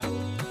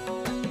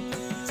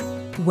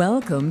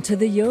Welcome to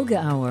the Yoga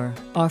Hour,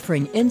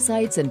 offering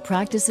insights and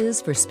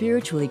practices for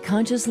spiritually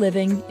conscious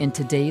living in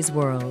today's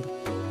world.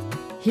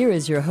 Here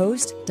is your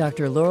host,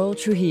 Dr. Laurel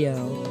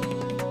Trujillo.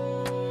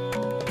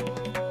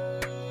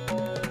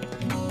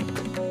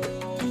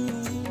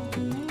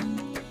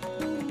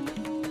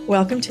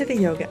 Welcome to the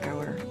Yoga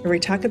Hour, where we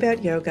talk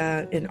about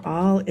yoga in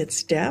all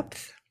its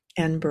depth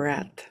and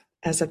breadth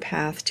as a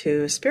path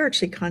to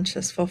spiritually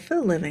conscious,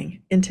 fulfilled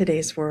living in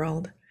today's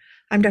world.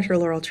 I'm Dr.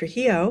 Laurel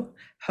Trujillo,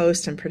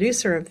 host and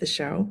producer of the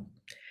show.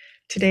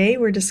 Today,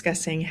 we're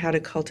discussing how to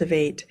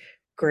cultivate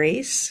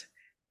grace,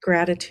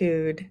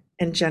 gratitude,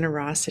 and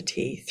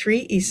generosity,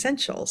 three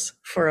essentials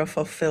for a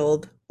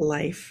fulfilled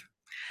life.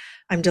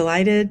 I'm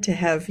delighted to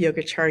have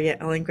Yogacharya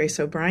Ellen Grace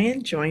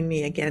O'Brian join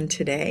me again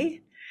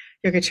today.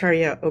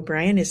 Yogacharya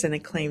O'Brian is an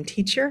acclaimed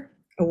teacher,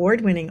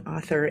 award-winning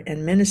author,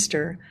 and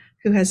minister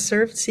who has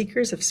served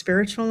seekers of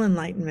spiritual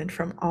enlightenment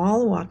from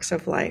all walks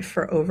of life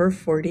for over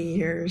 40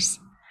 years.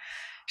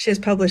 She has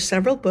published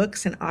several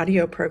books and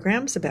audio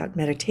programs about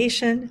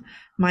meditation,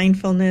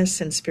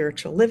 mindfulness, and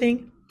spiritual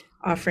living,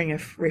 offering a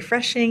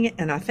refreshing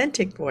and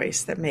authentic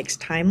voice that makes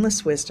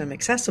timeless wisdom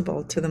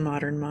accessible to the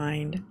modern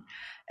mind.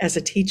 As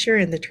a teacher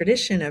in the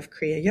tradition of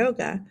Kriya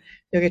Yoga,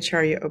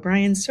 Yogacharya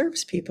O'Brian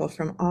serves people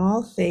from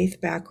all faith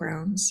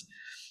backgrounds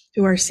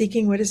who are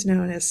seeking what is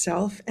known as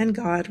self and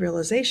God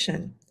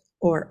realization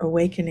or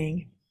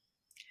awakening.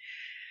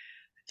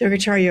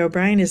 Yogacharya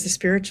O'Brian is the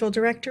spiritual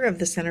director of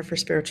the Center for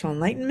Spiritual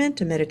Enlightenment,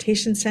 a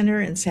meditation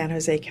center in San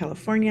Jose,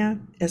 California,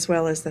 as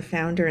well as the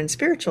founder and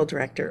spiritual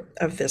director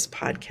of this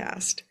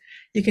podcast.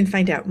 You can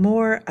find out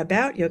more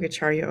about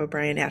Yogacharya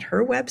O'Brian at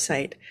her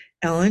website,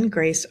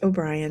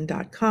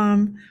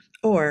 ellengraceobrian.com,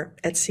 or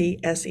at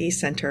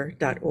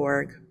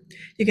csecenter.org.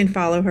 You can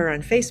follow her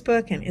on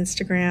Facebook and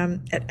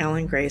Instagram at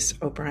Ellen Grace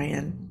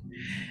O'Brian.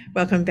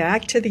 Welcome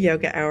back to the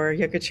Yoga Hour,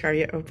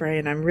 Yogacharya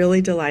O'Brian. I'm really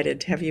delighted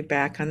to have you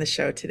back on the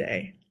show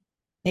today.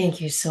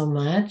 Thank you so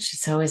much.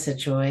 It's always a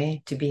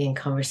joy to be in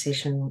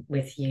conversation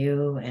with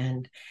you,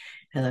 and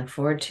I look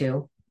forward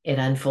to it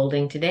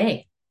unfolding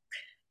today.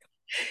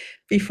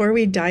 Before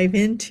we dive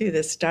into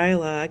this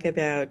dialogue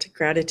about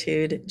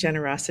gratitude,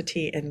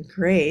 generosity, and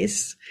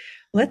grace,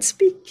 let's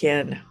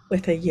begin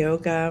with a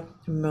yoga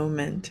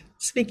moment.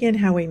 Let's begin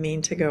how we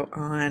mean to go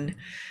on,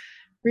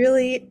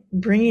 really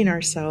bringing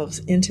ourselves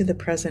into the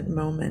present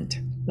moment,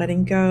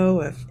 letting go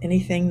of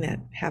anything that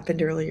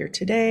happened earlier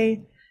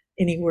today,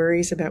 any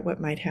worries about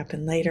what might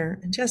happen later,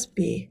 and just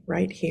be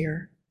right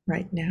here,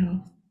 right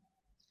now.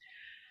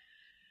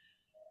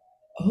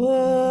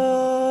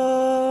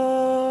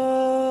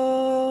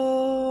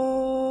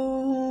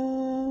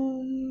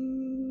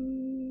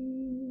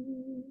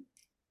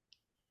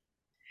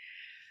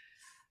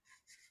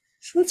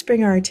 So let's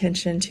bring our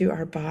attention to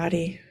our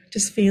body,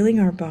 just feeling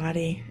our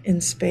body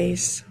in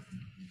space.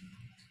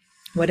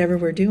 Whatever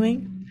we're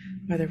doing,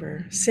 whether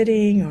we're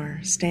sitting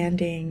or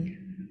standing,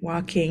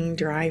 walking,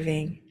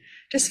 driving,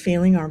 just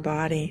feeling our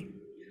body,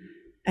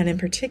 and in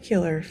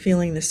particular,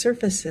 feeling the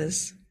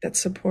surfaces that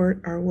support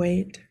our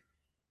weight.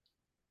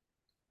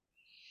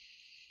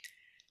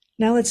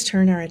 Now let's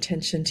turn our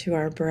attention to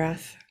our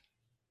breath,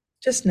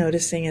 just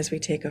noticing as we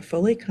take a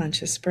fully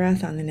conscious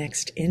breath on the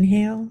next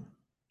inhale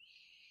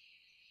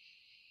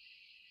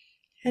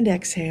and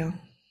exhale.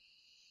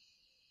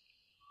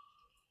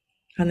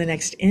 On the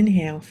next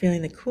inhale,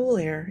 feeling the cool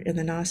air in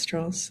the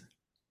nostrils.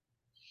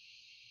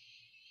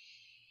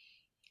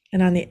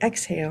 And on the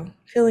exhale,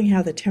 feeling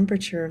how the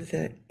temperature of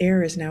the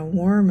air is now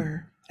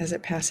warmer as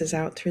it passes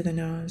out through the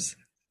nose.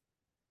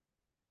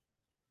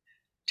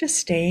 Just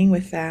staying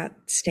with that,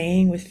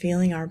 staying with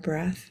feeling our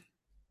breath.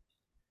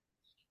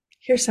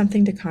 Here's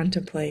something to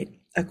contemplate,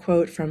 a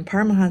quote from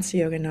Paramahansa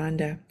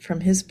Yogananda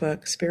from his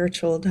book,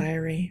 Spiritual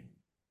Diary.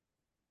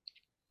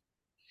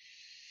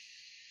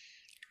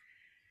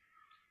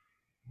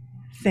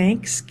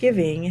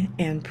 Thanksgiving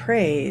and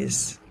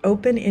praise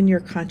open in your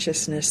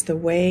consciousness the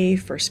way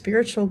for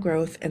spiritual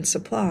growth and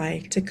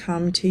supply to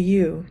come to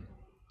you.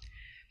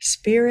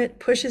 Spirit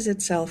pushes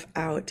itself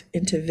out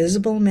into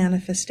visible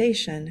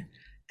manifestation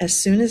as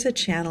soon as a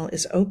channel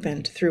is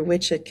opened through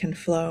which it can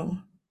flow.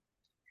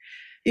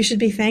 You should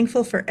be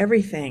thankful for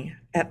everything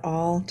at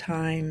all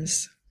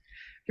times.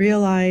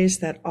 Realize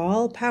that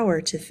all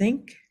power to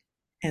think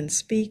and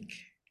speak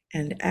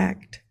and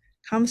act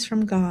comes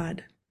from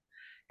God,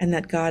 and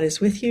that God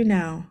is with you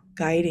now,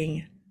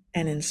 guiding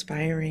and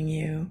inspiring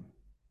you.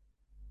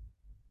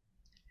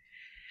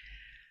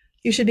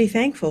 You should be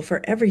thankful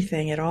for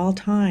everything at all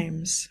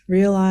times.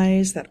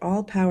 Realize that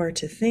all power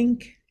to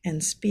think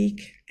and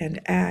speak and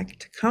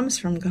act comes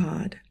from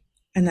God,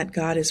 and that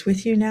God is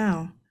with you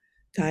now,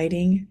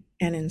 guiding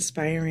and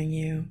inspiring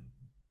you.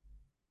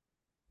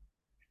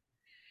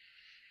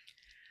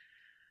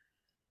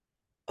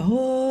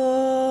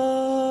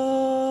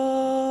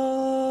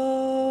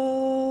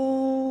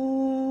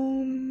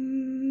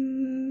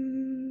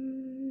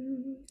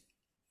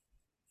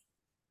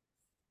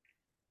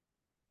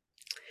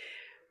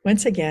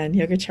 Once again,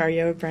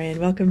 Yogacharya O'Brian,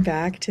 welcome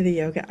back to the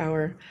Yoga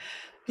Hour.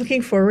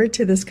 Looking forward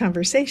to this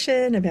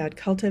conversation about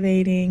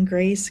cultivating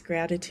grace,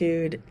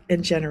 gratitude,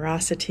 and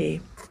generosity.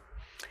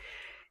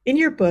 In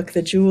your book,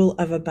 The Jewel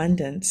of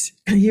Abundance,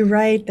 you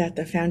write that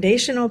the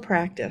foundational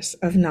practice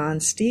of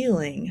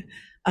non-stealing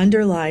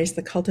underlies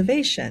the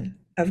cultivation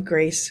of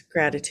grace,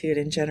 gratitude,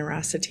 and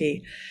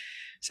generosity.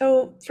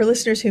 So, for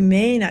listeners who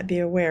may not be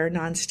aware,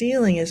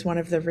 non-stealing is one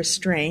of the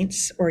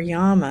restraints, or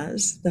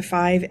yamas, the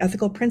 5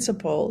 ethical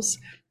principles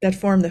that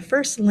form the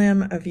first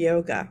limb of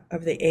yoga,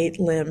 of the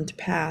 8-limbed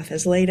path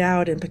as laid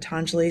out in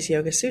Patanjali's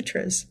Yoga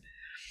Sutras.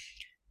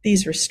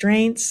 These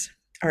restraints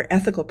are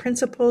ethical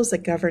principles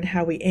that govern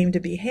how we aim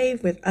to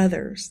behave with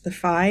others. The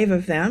 5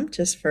 of them,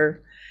 just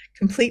for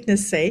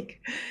completeness sake,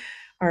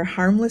 are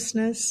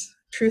harmlessness,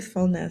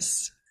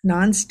 truthfulness,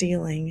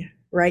 non-stealing,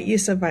 right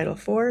use of vital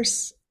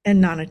force, and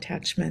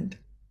non-attachment.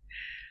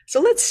 So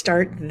let's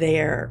start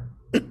there.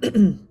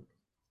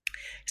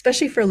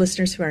 Especially for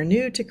listeners who are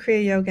new to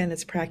Kriya Yoga and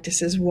its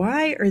practices,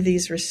 why are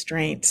these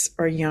restraints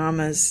or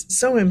yamas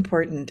so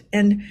important?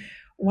 And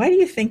why do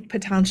you think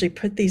Patanjali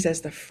put these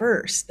as the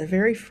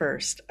very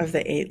first of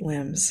the 8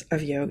 limbs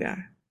of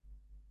yoga?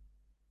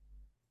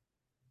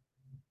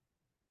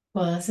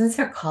 Well, since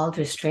they're called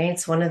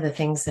restraints, one of the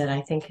things that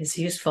I think is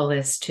useful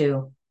is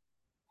to,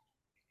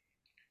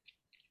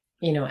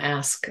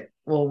 ask,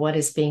 well, what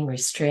is being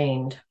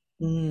restrained?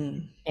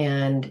 And,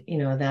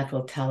 that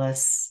will tell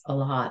us a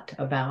lot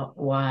about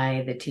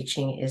why the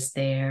teaching is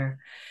there.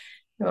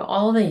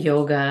 All the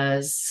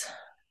yogas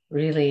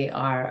really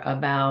are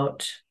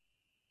about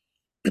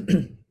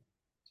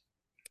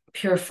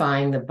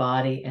purifying the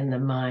body and the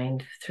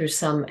mind through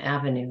some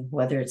avenue,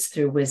 whether it's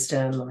through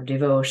wisdom or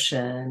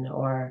devotion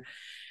or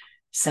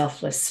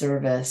selfless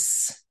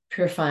service,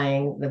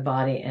 purifying the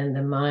body and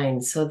the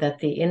mind so that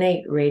the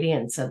innate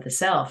radiance of the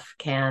self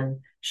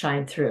can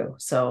shine through.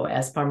 So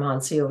as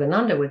Paramahansa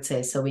Yogananda would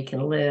say, so we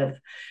can live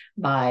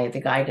by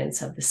the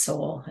guidance of the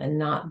soul and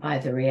not by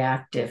the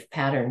reactive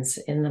patterns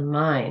in the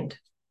mind.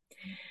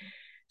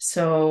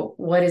 So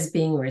what is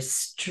being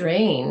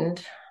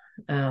restrained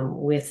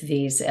with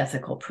these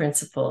ethical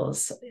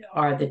principles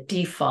are the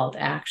default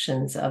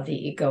actions of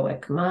the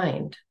egoic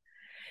mind.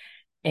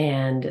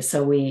 And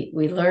so we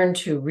learn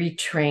to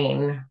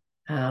retrain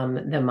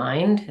the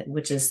mind,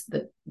 which is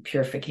the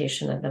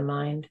purification of the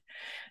mind,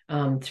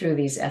 through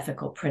these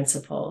ethical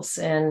principles.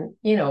 And,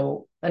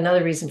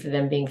 another reason for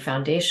them being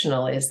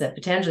foundational is that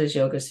Patanjali's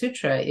Yoga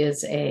Sutra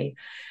is a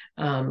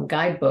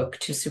guidebook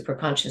to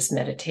superconscious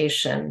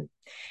meditation.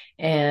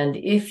 And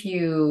if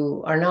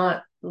you are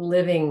not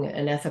living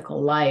an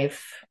ethical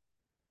life,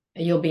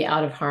 you'll be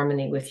out of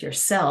harmony with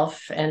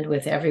yourself and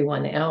with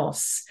everyone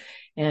else.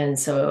 And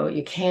so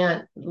you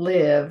can't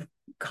live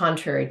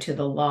contrary to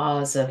the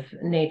laws of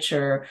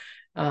nature,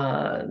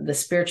 the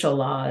spiritual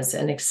laws,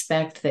 and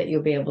expect that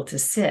you'll be able to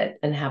sit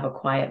and have a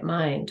quiet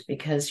mind,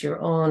 because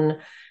your own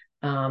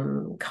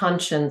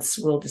conscience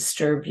will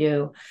disturb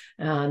you.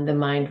 The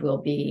mind will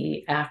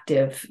be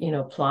active,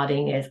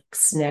 plotting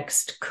its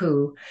next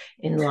coup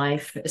in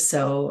life.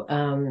 So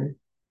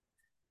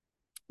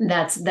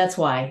that's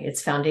why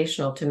it's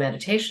foundational to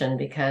meditation,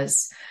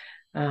 because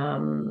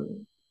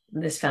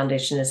this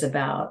foundation is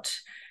about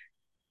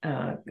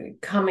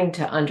coming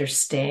to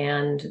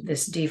understand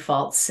this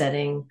default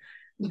setting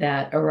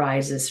that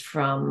arises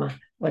from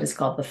what is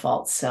called the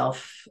false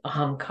self,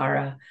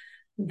 ahamkara,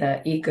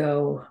 the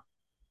ego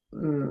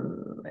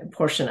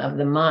portion of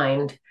the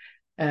mind,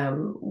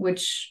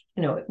 which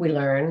we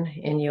learn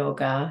in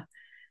yoga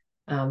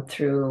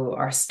through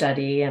our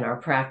study and our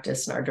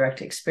practice and our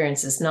direct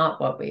experience, is not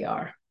what we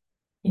are,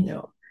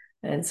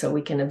 and so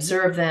we can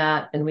observe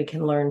that, and we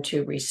can learn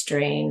to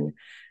restrain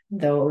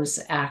those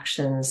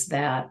actions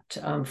that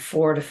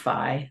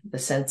fortify the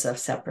sense of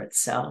separate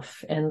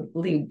self and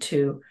lead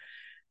to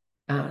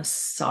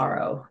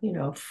sorrow,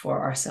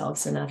 for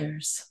ourselves and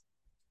others.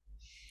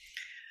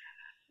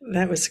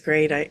 That was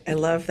great. I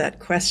love that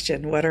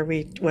question. What are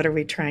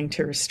we trying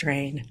to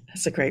restrain?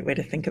 That's a great way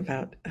to think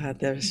about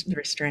those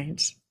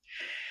restraints.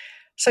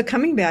 So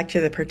coming back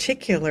to the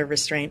particular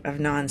restraint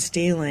of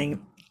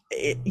non-stealing,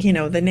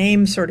 the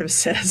name sort of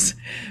says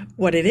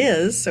what it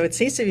is. So it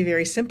seems to be a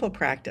very simple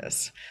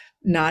practice,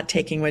 not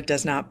taking what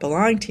does not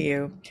belong to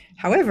you.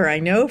 However, I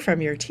know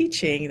from your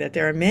teaching that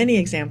there are many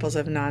examples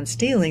of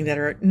non-stealing that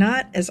are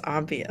not as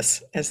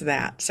obvious as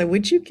that. So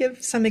would you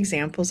give some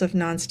examples of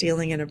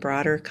non-stealing in a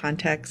broader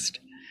context?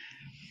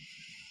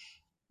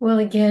 Well,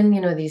 again,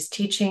 these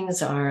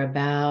teachings are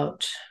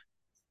about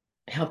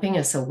helping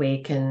us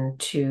awaken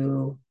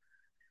to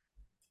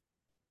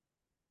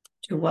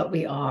what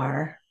we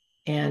are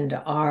and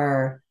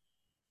our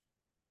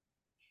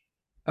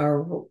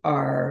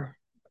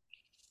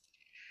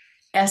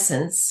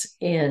essence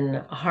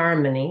in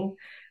harmony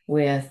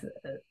with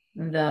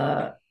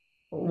the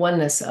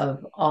oneness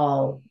of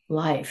all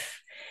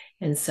life.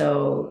 And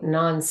so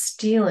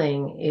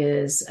non-stealing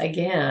is,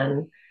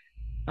 again,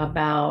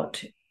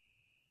 about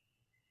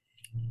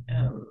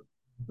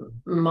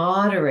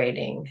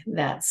moderating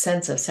that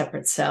sense of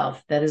separate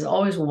self that is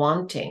always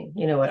wanting,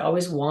 it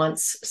always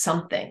wants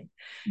something.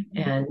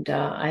 Mm-hmm. And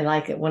I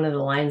like it. One of the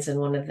lines in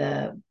one of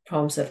the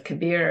poems of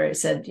Kabir, it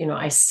said,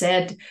 I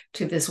said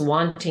to this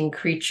wanting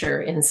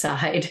creature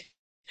inside,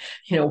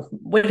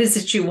 what is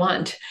it you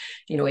want?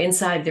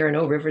 Inside there are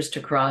no rivers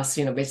to cross,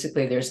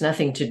 basically there's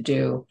nothing to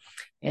do.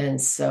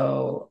 And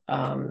so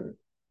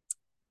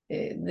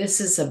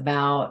this is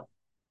about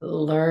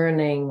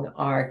learning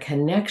our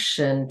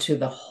connection to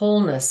the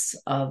wholeness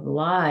of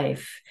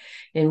life,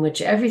 in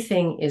which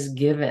everything is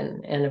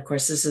given. And of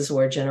course, this is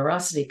where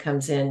generosity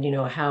comes in,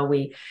 how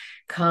we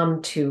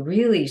come to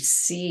really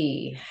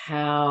see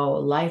how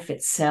life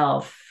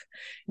itself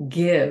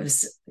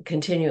gives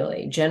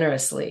continually,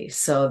 generously,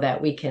 so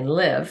that we can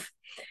live.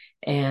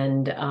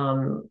 And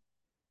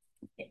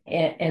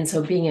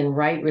so being in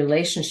right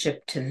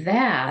relationship to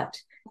that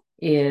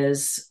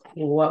is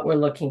what we're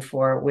looking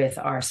for with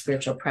our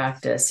spiritual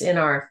practice. In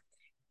our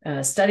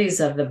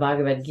studies of the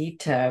Bhagavad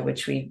Gita,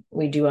 which we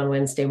do on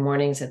Wednesday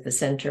mornings at the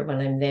center when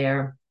I'm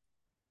there,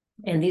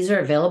 and these are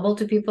available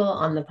to people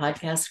on the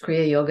podcast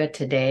Kriya Yoga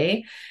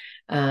Today.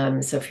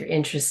 So if you're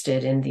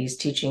interested in these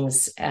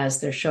teachings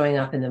as they're showing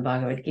up in the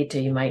Bhagavad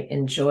Gita, you might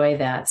enjoy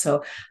that.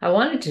 So I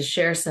wanted to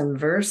share some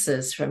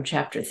verses from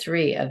chapter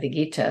 3 of the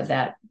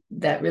Gita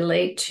that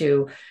relate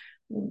to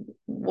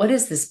what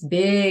is this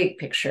big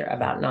picture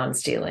about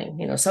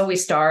non-stealing. So we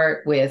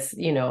start with,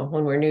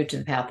 when we're new to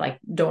the path, like,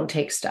 don't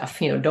take stuff,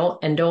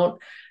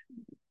 don't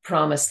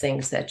promise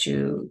things that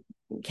you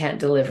can't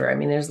deliver. I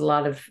mean, there's a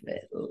lot of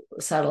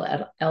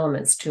subtle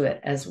elements to it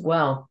as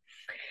well.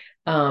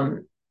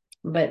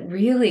 But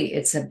really,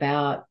 it's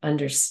about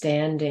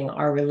understanding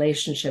our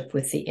relationship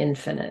with the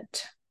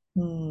infinite.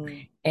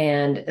 Mm.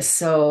 And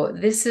so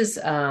this is,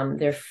 there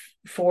are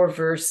 4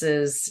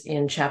 verses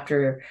in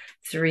chapter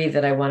 3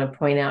 that I want to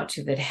point out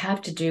to that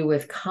have to do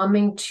with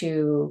coming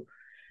to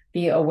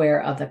be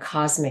aware of the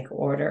cosmic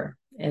order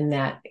and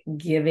that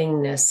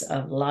givingness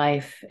of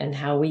life and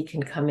how we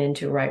can come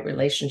into right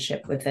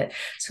relationship with it.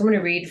 So I'm going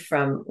to read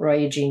from Roy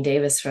Eugene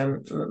Davis,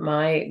 from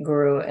my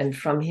guru, and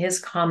from his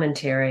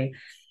commentary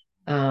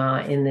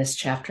in this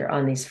chapter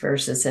on these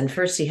verses. And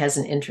first, he has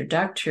an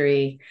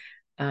introductory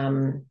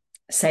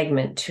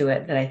segment to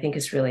it that I think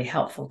is really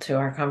helpful to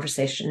our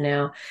conversation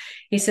now.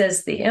 He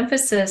says, the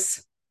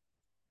emphasis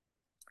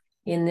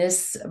in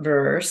this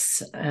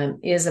verse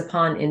is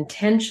upon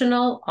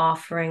intentional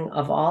offering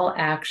of all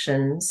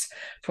actions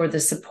for the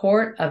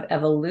support of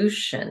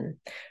evolution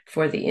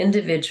for the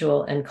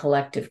individual and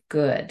collective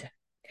good,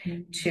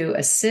 to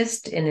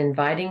assist in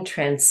inviting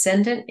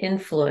transcendent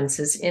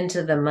influences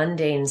into the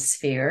mundane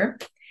sphere,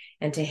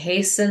 and to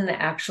hasten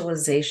the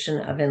actualization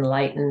of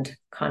enlightened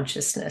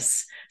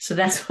consciousness. So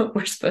that's what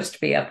we're supposed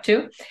to be up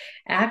to.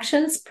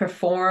 Actions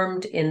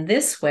performed in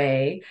this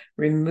way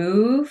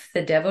remove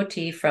the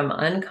devotee from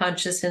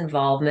unconscious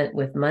involvement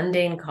with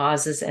mundane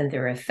causes and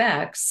their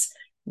effects,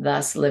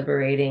 thus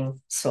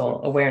liberating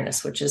soul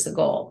awareness, which is the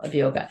goal of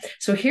yoga.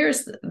 So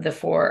here's the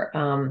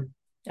 4,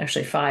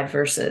 actually 5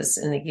 verses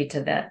in the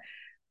Gita that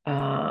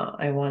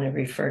I want to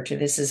refer to.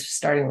 This is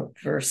starting with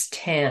verse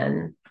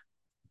 10.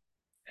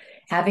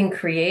 Having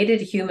created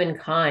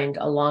humankind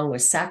along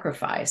with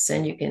sacrifice,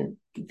 and you can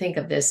think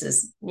of this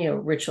as,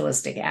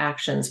 ritualistic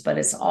actions, but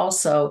it's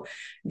also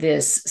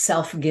this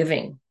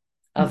self-giving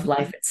of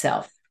life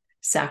itself,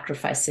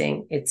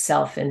 sacrificing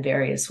itself in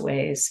various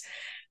ways.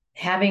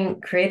 Having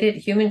created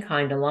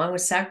humankind along with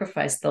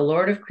sacrifice, the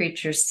Lord of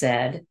creatures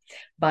said,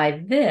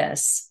 by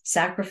this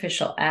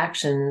sacrificial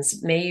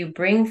actions may you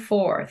bring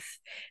forth,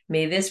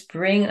 may this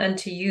bring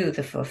unto you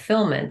the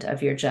fulfillment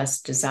of your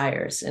just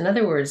desires. In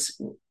other words,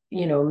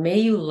 may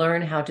you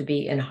learn how to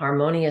be in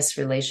harmonious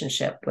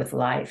relationship with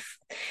life.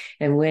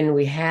 And when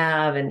we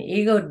have an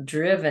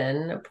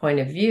ego-driven point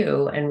of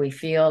view and we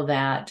feel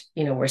that,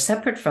 we're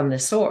separate from the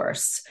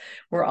source,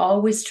 we're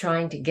always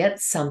trying to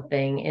get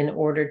something in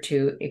order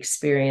to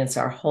experience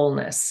our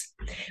wholeness.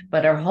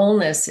 But our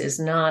wholeness is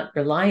not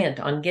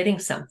reliant on getting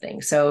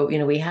something. So,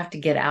 we have to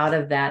get out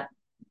of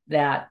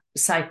that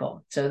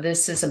cycle. So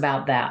this is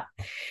about that.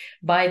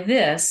 By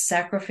this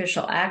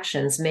sacrificial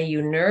actions, may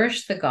you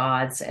nourish the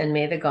gods, and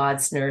may the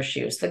gods nourish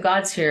you. So the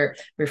gods here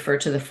refer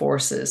to the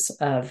forces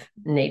of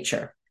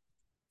nature,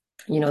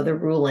 the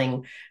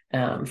ruling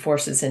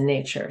forces in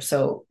nature.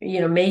 So,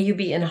 may you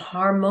be in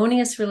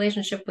harmonious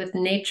relationship with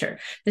nature.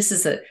 This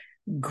is a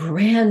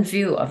grand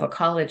view of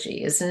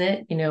ecology, isn't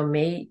it?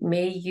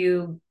 May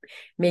you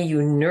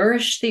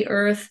nourish the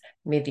earth,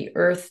 may the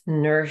earth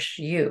nourish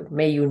you.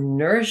 May you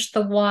nourish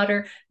the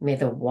water, may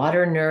the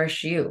water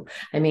nourish you.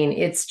 I mean,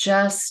 it's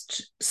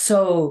just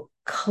so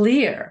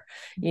clear.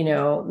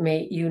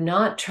 May you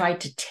not try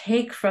to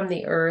take from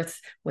the earth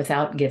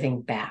without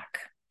giving back.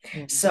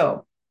 Mm-hmm.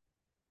 So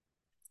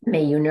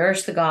may you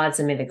nourish the gods,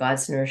 and may the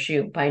gods nourish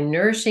you. By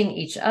nourishing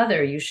each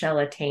other, you shall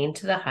attain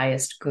to the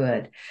highest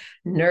good.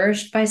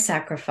 Nourished by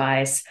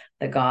sacrifice,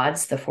 the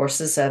gods, the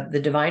forces of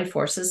the divine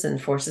forces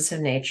and forces of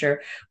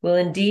nature, will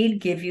indeed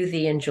give you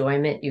the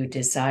enjoyment you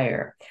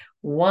desire.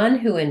 One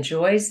who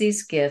enjoys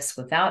these gifts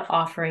without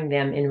offering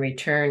them in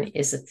return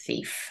is a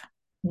thief.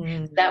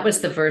 That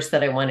was the verse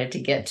that I wanted to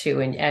get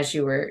to. And as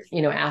you were,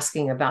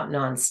 asking about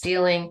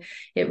non-stealing,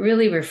 it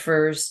really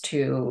refers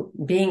to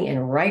being in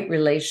right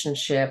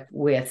relationship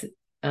with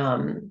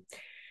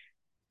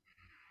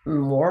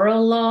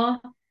moral law,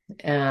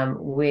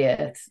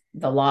 with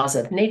the laws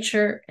of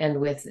nature,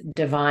 and with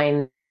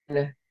divine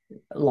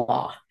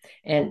law.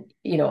 And,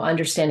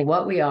 understanding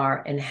what we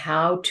are and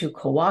how to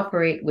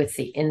cooperate with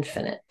the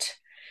infinite.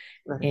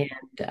 Right.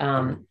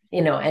 And,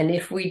 and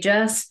if we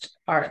just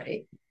are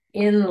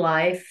in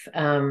life,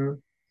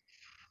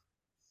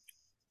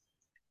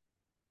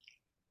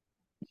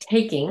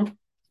 taking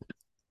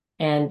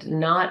and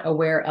not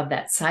aware of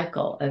that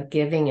cycle of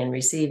giving and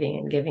receiving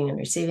and giving and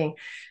receiving,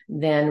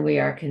 then we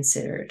are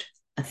considered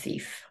a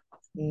thief.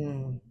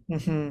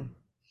 Mm-hmm.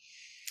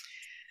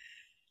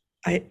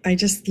 I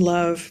just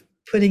love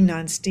putting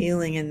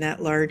non-stealing in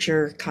that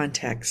larger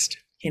context.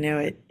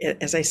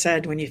 As I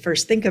said, when you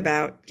first think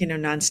about,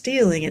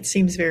 non-stealing, it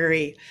seems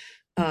very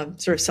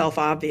sort of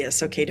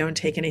self-obvious. Okay, don't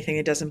take anything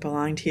that doesn't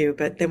belong to you.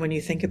 But then when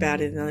you think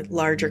about it in the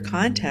larger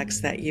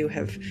context that you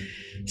have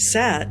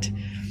set,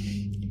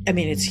 I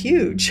mean, it's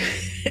huge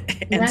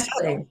and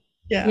Exactly. subtle.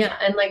 Yeah. Yeah.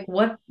 And like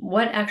what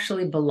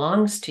actually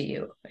belongs to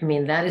you? I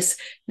mean, that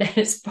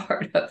is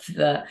part of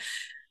the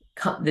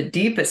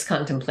deepest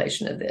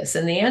contemplation of this.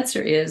 And the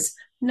answer is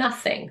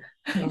nothing.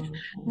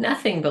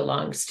 Nothing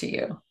belongs to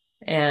you.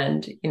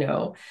 And,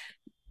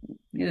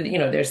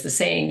 there's the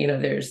saying,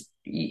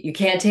 you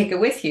can't take it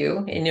with you.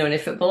 And, and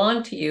if it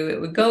belonged to you,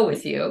 it would go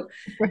with you.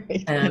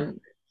 Right.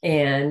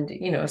 And,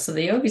 so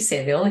the yogis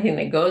say the only thing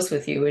that goes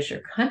with you is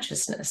your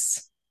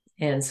consciousness.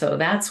 And so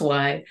that's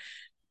why,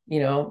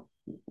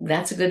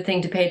 that's a good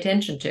thing to pay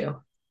attention to.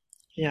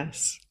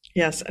 Yes.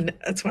 Yes. And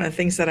that's one of the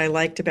things that I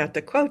liked about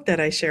the quote that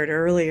I shared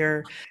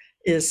earlier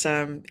is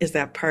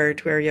that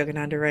part where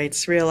Yogananda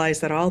writes,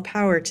 realize that all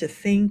power to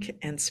think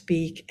and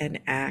speak and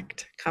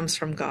act comes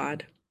from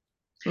God.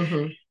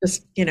 Mm-hmm.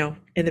 Just, in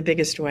the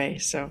biggest way.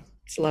 So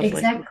it's lovely.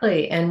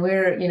 Exactly. And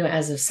we're,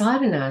 as a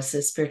sadhana, as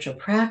a spiritual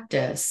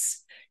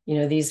practice,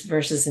 these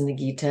verses in the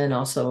Gita and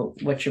also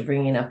what you're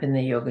bringing up in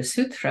the Yoga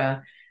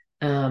Sutra,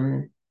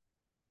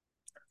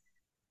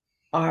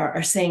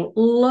 are saying,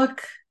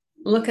 look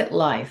at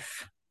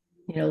life,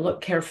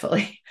 look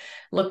carefully,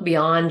 look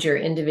beyond your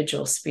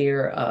individual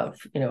sphere of,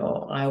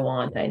 I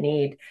want, I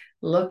need,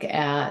 look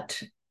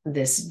at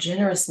this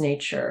generous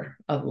nature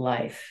of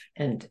life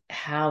and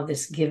how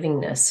this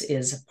givingness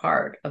is a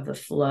part of the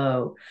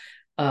flow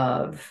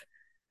of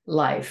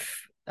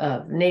life,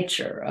 of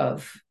nature,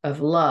 of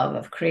love,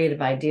 of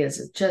creative ideas.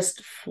 It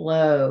just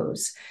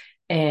flows.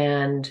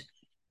 And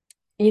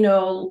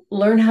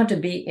learn how to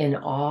be in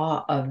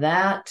awe of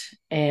that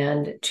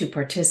and to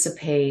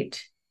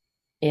participate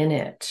in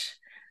it,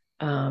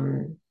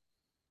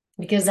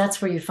 because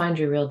that's where you find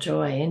your real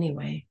joy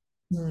anyway.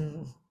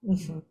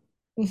 Mm-hmm.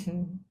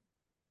 Mm-hmm.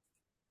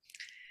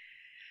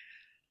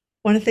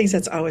 One of the things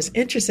that's always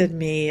interested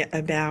me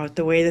about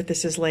the way that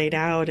this is laid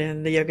out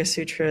in the Yoga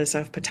Sutras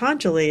of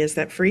Patanjali is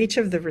that for each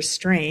of the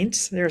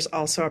restraints, there's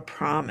also a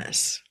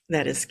promise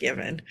that is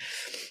given.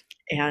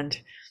 And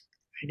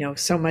I know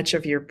so much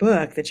of your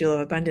book, The Jewel of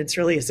Abundance,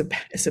 really is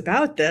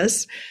about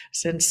this,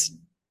 since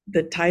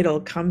the title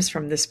comes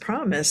from this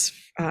promise.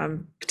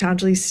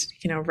 Patanjali,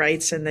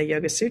 writes in the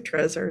Yoga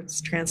Sutras, or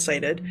it's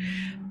translated,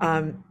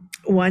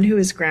 one who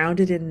is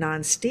grounded in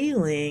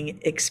non-stealing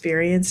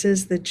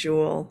experiences the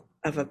jewel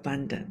of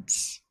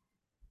abundance.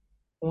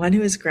 One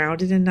who is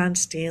grounded in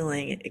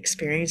non-stealing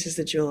experiences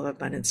the jewel of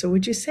abundance. So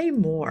would you say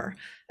more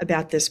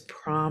about this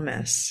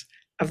promise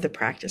of the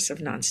practice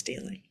of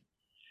non-stealing?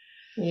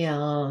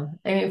 Yeah.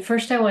 I mean,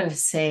 first I wanted to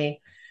say,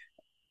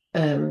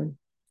 I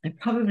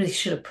probably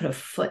should have put a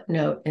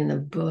footnote in the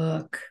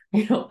book.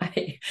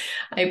 I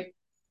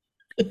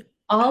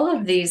all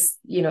of these,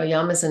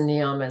 yamas and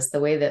niyamas, the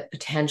way that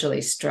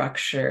Patanjali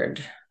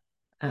structured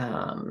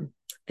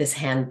this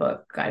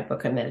handbook,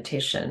 guidebook on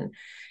meditation,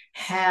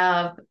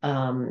 have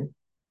an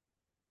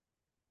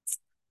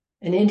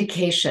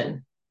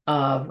indication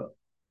of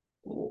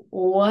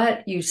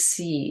what you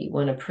see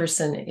when a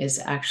person is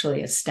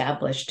actually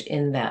established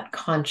in that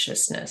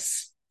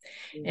consciousness.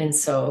 And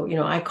so,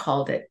 I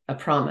called it a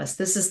promise.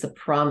 This is the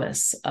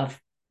promise of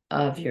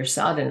your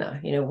sadhana.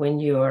 When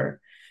you're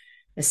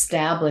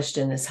established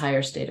in this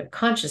higher state of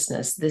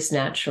consciousness, this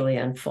naturally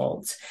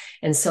unfolds.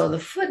 And so the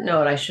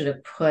footnote I should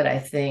have put, I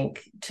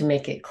think, to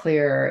make it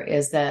clearer,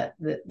 is that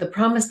the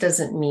promise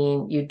doesn't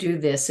mean you do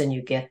this and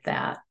you get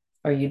that,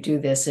 or you do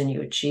this and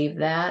you achieve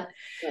that.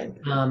 Right.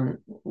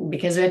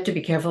 Because we have to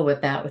be careful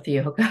with that with the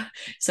yoga.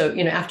 So,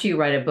 after you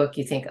write a book,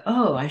 you think,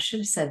 oh, I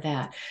should have said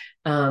that.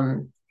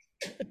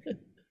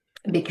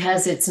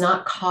 Because it's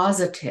not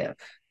causative.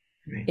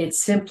 Right.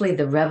 It's simply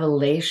the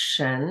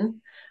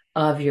revelation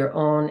of your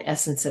own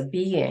essence of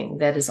being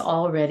that is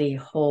already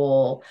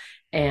whole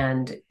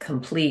and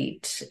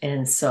complete.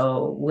 And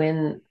so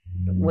when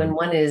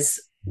one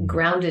is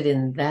grounded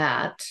in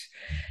that,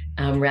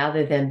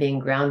 rather than being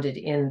grounded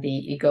in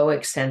the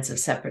egoic sense of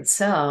separate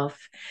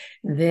self,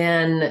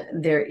 then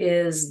there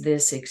is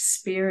this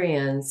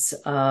experience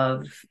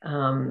of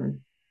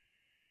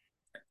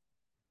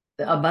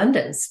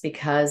abundance,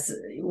 because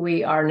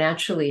we are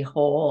naturally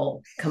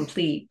whole,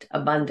 complete,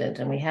 abundant,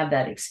 and we have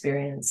that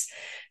experience.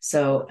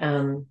 So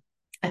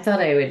I thought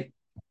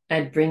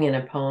I'd bring in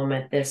a poem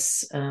at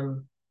this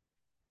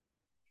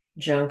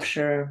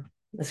juncture.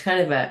 It's kind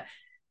of a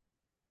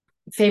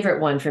favorite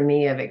one for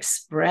me of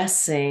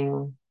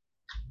expressing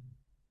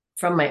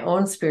from my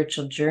own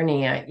spiritual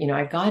journey.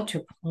 I got to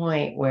a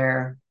point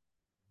where,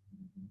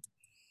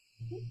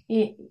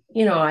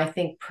 I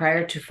think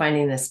prior to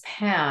finding this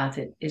path,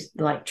 it is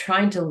like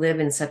trying to live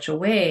in such a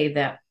way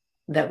that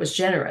was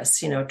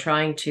generous,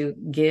 trying to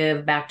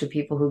give back to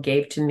people who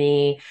gave to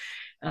me,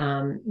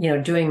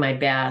 doing my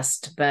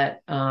best.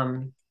 But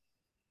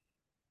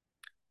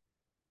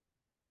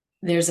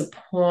there's a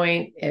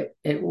point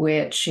at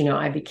which,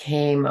 I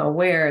became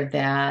aware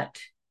that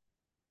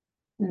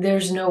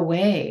there's no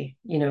way,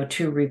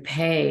 to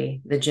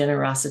repay the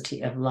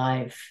generosity of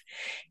life.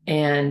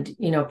 And,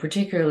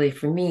 particularly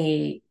for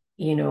me,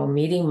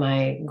 meeting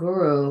my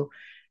guru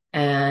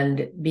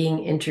and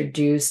being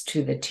introduced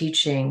to the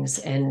teachings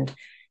and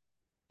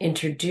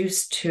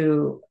introduced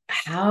to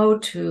how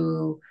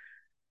to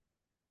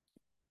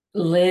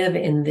live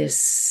in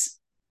this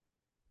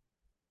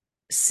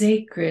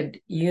sacred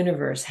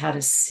universe, how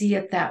to see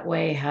it that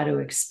way, how to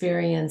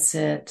experience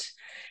it,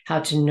 how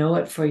to know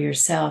it for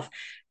yourself.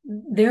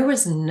 There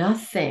was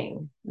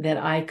nothing that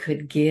I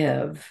could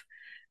give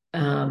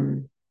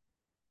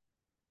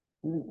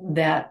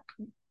that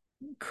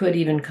could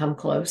even come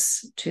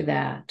close to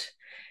that.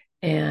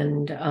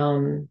 And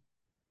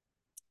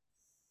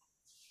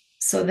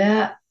so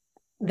that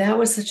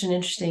was such an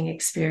interesting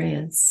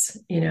experience,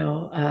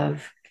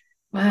 of,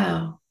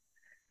 wow,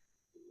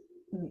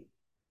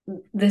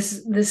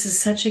 this is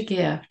such a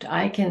gift.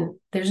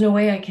 There's no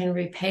way I can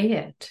repay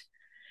it.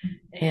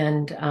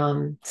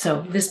 And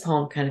so this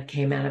poem kind of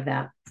came out of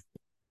that.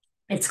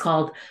 It's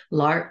called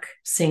Lark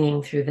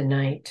Singing Through the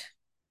Night.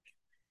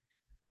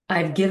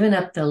 I've given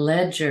up the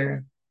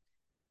ledger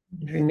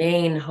and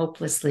remain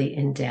hopelessly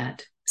in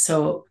debt.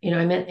 So,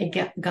 I meant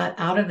it got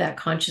out of that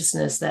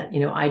consciousness that,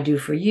 I do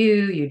for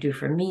you, you do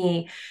for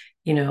me,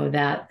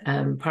 that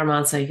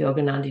Paramahansa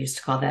Yogananda used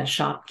to call that a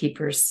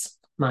shopkeeper's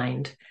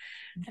mind.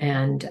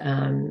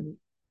 And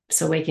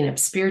so waking up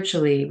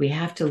spiritually, we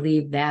have to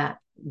leave that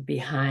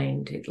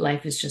behind.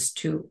 Life is just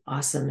too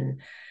awesome,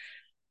 and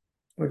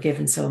we're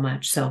given so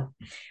much. So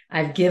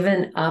I've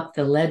given up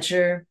the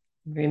ledger,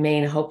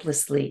 remain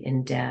hopelessly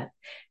in debt.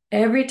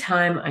 Every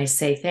time I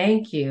say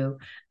thank you,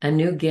 a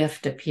new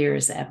gift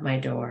appears at my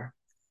door.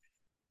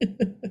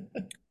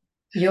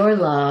 Your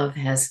love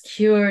has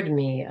cured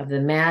me of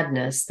the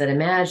madness that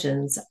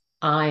imagines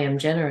I am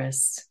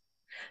generous.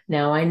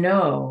 Now I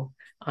know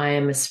I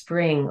am a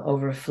spring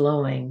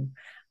overflowing,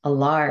 a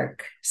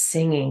lark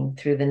singing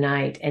through the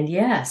night, and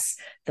yes,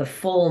 the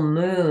full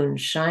moon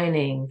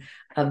shining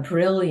a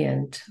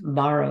brilliant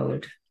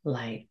borrowed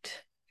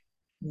light.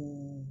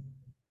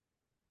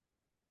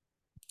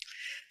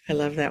 I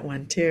love that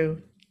one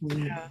too.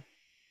 Yeah.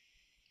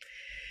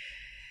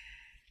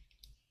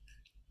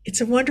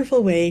 It's a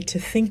wonderful way to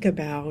think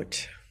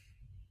about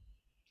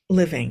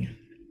living,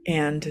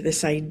 and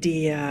this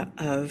idea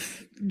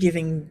of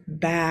giving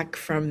back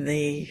from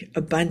the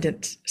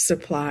abundant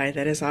supply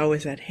that is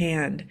always at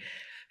hand.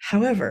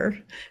 However,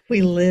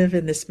 we live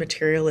in this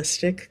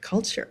materialistic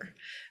culture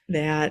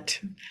that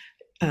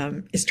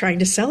is trying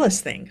to sell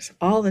us things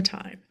all the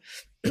time.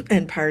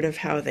 And part of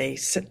how they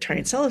try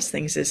and sell us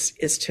things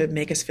is to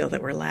make us feel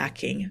that we're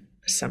lacking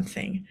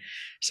something.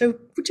 So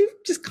would you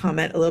just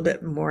comment a little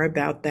bit more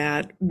about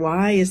that?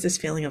 Why is this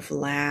feeling of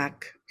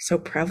lack so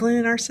prevalent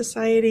in our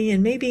society?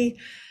 And maybe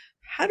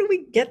how do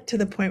we get to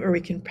the point where we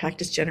can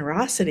practice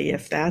generosity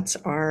if that's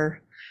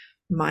our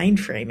mind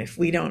frame, if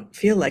we don't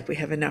feel like we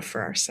have enough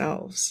for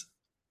ourselves?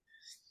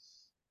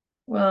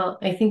 Well,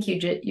 I think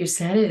you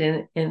said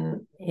it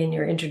in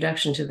your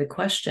introduction to the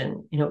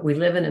question. We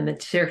live in a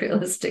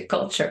materialistic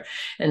culture,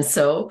 and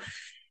so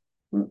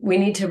we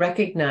need to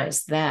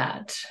recognize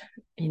that,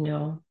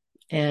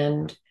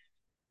 and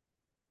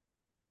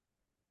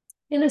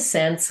in a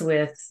sense,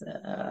 with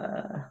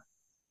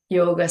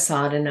yoga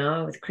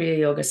sadhana, with Kriya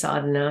Yoga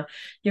sadhana,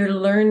 you're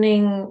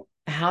learning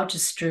how to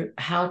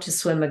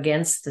swim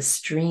against the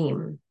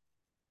stream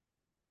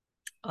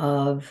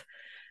of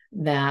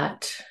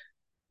that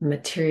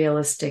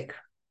materialistic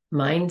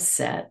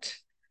mindset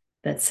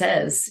that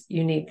says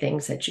you need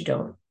things that you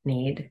don't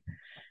need.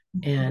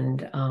 And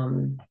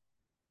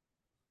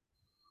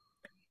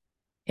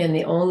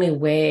the only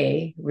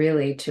way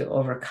really to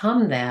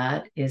overcome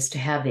that is to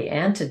have the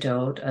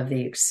antidote of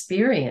the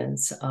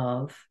experience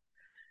of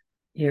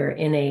your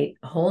innate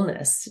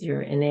wholeness,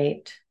 your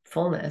innate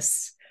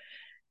fullness.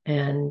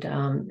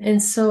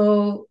 And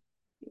so,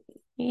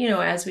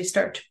 as we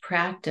start to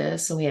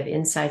practice and we have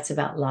insights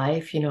about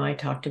life, I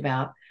talked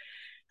about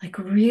like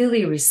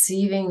really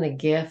receiving the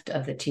gift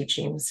of the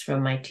teachings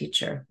from my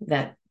teacher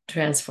that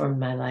transformed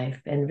my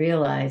life, and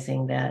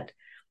realizing that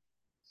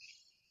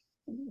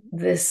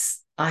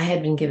I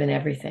had been given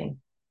everything.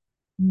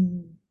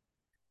 Mm.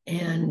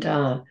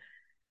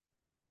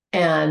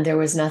 And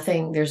there's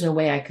no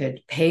way I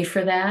could pay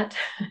for that.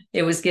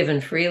 It was given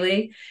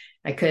freely.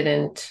 I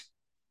didn't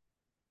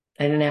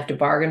have to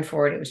bargain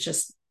for it. It was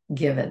just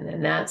given.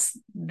 And that's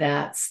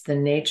the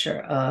nature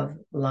of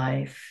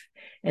life.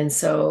 And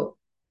so,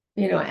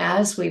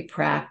 as we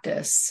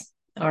practice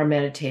our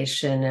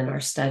meditation and our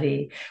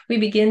study, we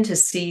begin to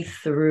see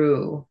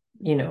through,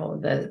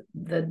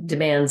 the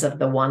demands of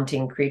the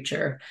wanting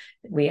creature.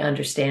 We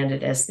understand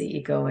it as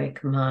the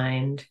egoic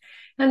mind.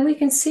 And we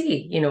can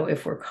see,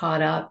 if we're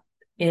caught up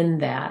in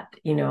that,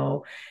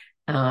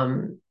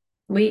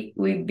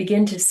 we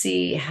begin to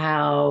see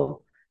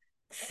how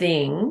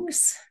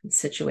things,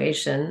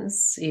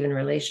 situations, even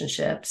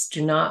relationships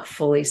do not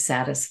fully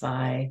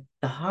satisfy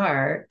the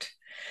heart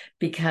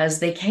because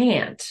they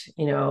can't.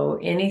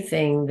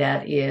 Anything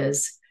that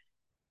is,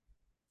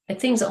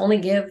 things only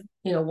give,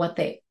 what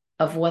they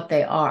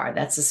are.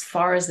 That's as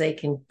far as they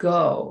can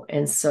go.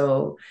 And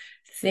so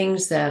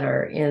things that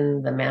are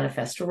in the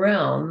manifest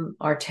realm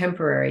are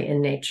temporary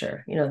in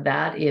nature.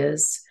 That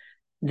is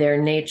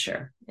their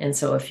nature. And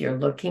so if you're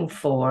looking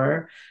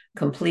for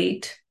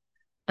complete,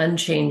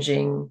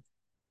 unchanging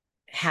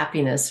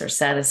happiness or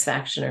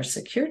satisfaction or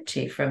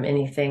security from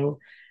anything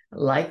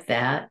like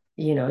that,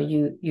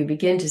 you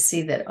begin to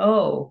see that,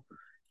 oh,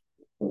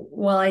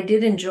 well, I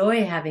did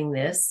enjoy having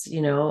this,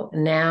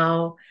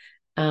 now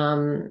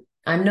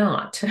I'm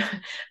not.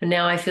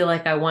 Now I feel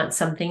like I want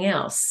something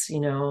else,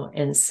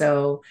 and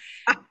so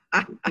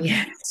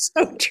yeah.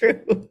 So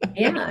true.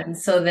 Yeah. And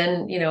so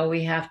then,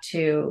 we have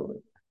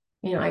to,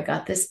 I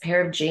got this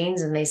pair of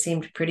jeans and they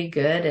seemed pretty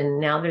good.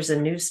 And now there's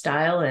a new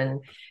style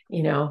and,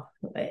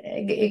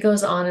 it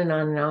goes on and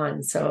on and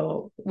on.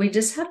 So we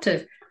just have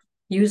to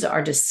use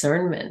our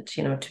discernment,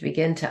 to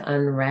begin to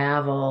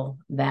unravel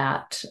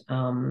that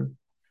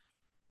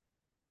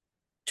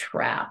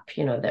trap,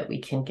 that we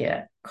can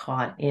get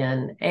caught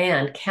in,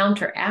 and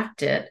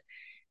counteract it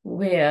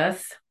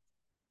with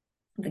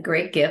the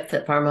great gift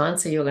that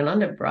Paramahansa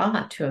Yogananda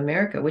brought to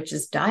America, which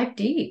is dive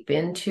deep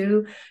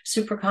into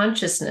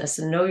superconsciousness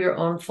and know your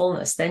own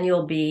fullness. Then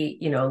you'll be,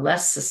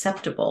 less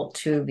susceptible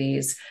to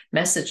these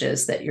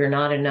messages that you're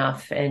not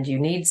enough and you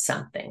need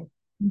something.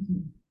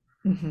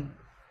 Mm-hmm. Mm-hmm.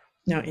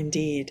 No,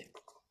 indeed.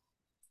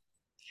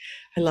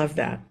 I love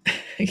that.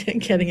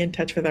 Getting in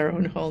touch with our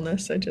own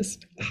wholeness.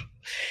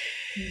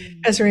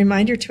 As a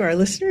reminder to our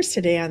listeners,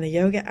 today on the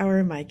Yoga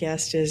Hour, my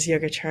guest is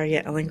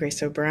Yogacharya Ellen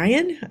Grace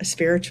O'Brian, a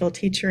spiritual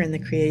teacher in the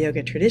Kriya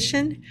Yoga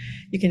tradition.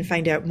 You can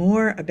find out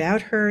more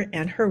about her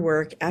and her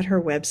work at her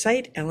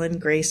website,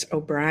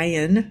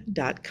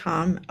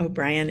 ellengraceobrian.com.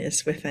 O'Brian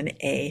is with an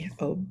A,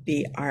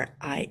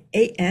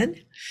 Obrian.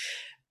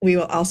 We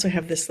will also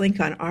have this link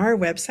on our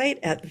website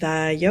at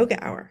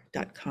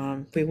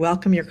theyogahour.com. We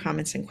welcome your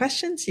comments and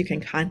questions. You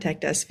can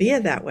contact us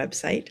via that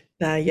website,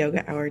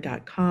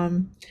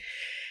 theyogahour.com.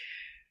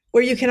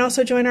 Or you can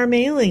also join our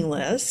mailing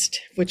list,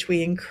 which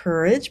we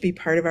encourage, be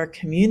part of our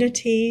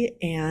community,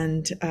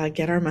 and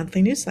get our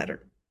monthly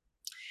newsletter.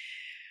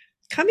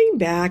 Coming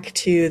back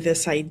to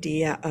this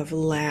idea of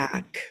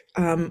lack,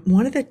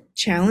 one of the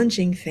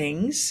challenging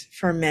things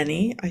for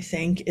many, I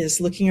think, is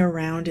looking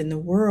around in the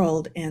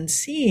world and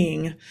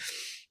seeing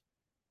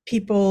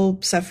people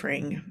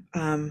suffering,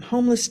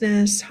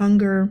 homelessness,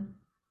 hunger,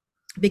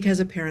 because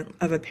of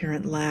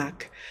apparent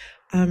lack.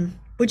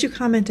 Would you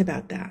comment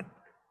about that?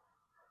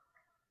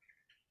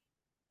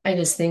 I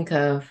just think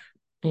of,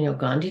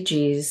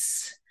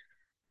 Gandhiji's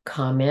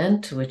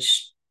comment,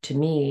 which to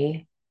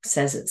me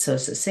says it so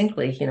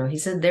succinctly. He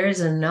said, there is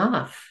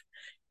enough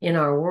in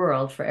our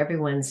world for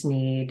everyone's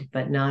need,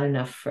 but not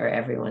enough for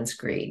everyone's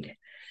greed.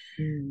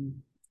 Mm.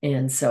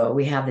 And so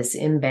we have this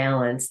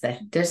imbalance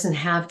that doesn't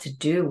have to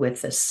do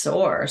with the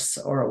source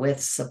or with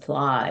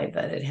supply,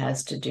 but it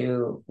has to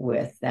do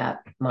with that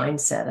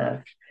mindset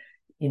of,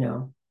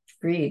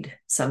 greed.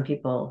 Some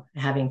people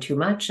having too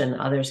much and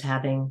others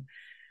having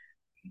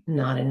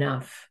not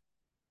enough.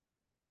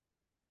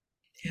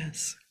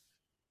 Yes.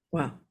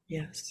 Well,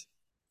 yes.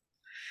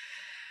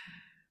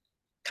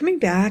 Coming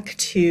back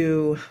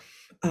to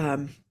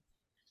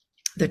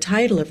the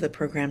title of the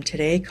program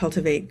today,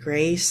 Cultivate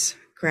Grace,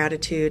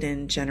 Gratitude,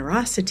 and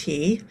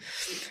Generosity.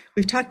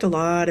 We've talked a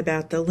lot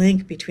about the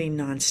link between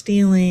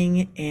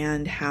non-stealing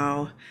and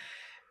how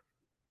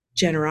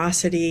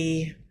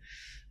generosity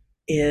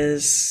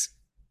is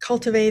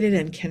cultivated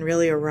and can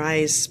really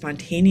arise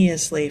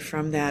spontaneously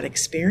from that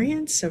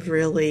experience of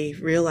really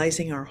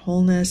realizing our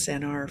wholeness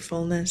and our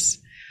fullness.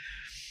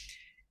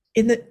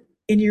 In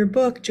your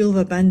book, Jewel of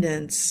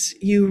Abundance,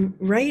 you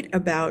write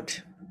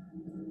about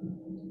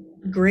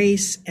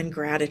grace and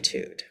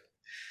gratitude.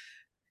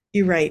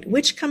 You write,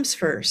 which comes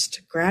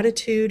first,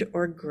 gratitude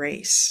or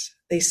grace?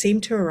 They seem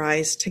to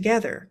arise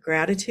together.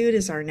 Gratitude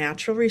is our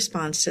natural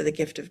response to the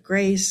gift of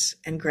grace,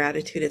 and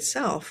gratitude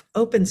itself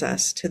opens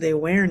us to the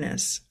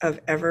awareness of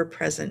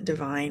ever-present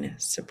divine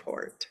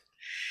support.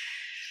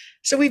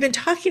 So we've been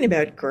talking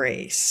about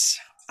grace,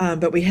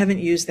 but we haven't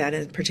used that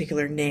in a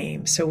particular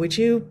name. So would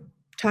you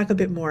talk a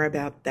bit more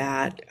about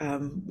that,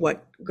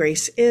 what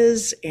grace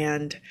is,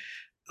 and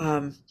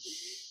the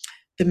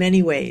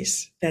many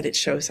ways that it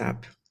shows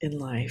up in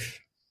life?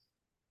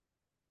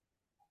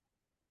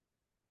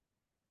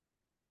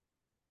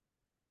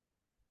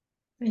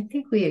 I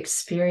think we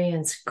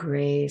experience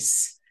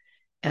grace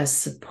as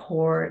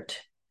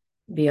support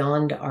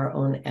beyond our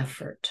own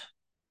effort.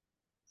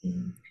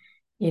 Mm.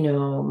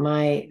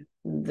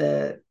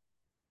 The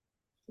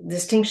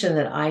distinction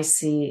that I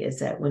see is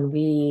that when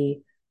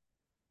we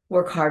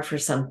work hard for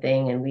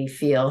something and we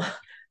feel,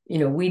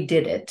 we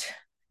did it,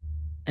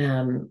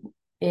 and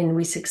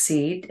we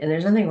succeed, and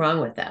there's nothing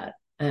wrong with that.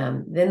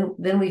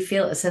 Then we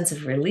feel a sense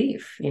of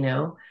relief,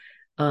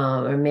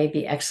 or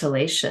maybe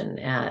exhalation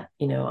at,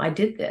 I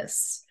did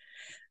this.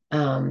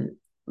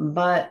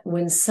 But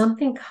when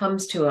something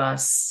comes to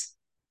us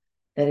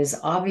that is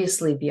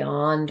obviously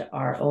beyond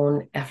our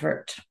own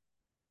effort,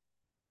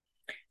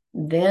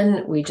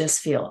 then we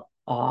just feel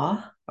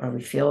awe or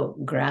we feel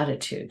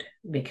gratitude,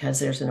 because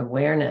there's an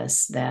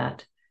awareness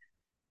that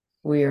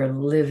we are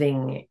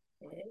living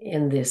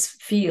in this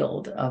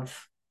field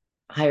of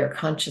higher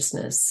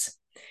consciousness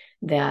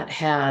that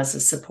has a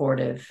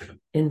supportive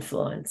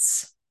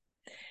influence.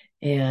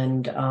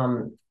 And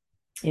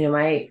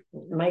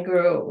my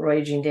guru, Roy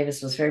Eugene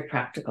Davis, was very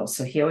practical.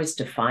 So he always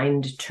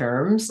defined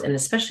terms, and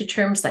especially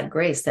terms like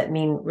grace, that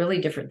mean really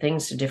different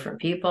things to different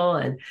people.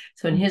 And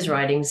so in his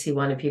writings, he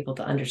wanted people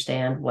to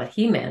understand what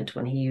he meant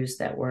when he used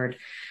that word.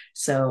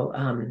 So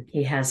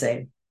he has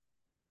a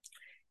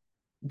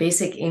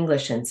basic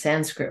English and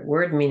Sanskrit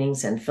word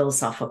meanings and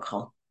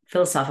philosophical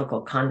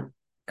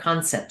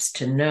concepts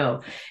to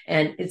know.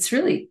 And I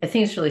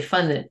think it's really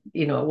fun that,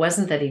 it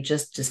wasn't that he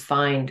just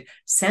defined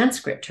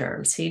Sanskrit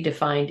terms. He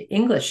defined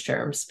English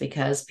terms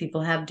because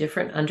people have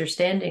different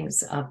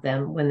understandings of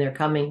them when they're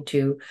coming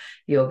to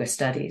yoga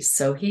studies.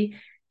 So he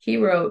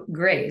wrote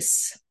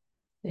grace,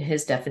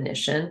 his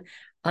definition: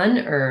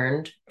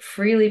 unearned,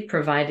 freely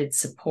provided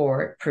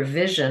support,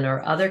 provision,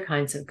 or other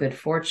kinds of good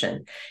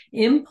fortune.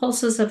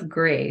 Impulses of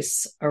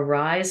grace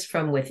arise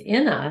from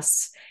within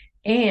us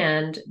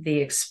and the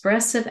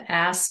expressive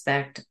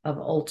aspect of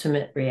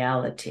ultimate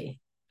reality.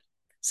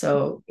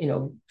 So,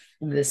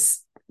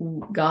 this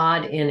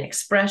God in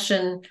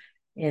expression,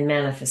 in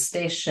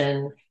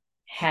manifestation,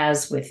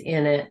 has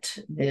within it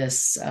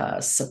this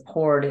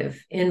supportive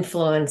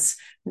influence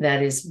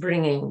that is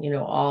bringing,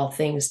 all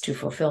things to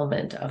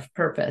fulfillment of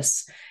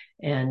purpose.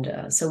 And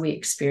so we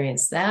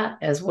experience that,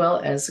 as well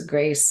as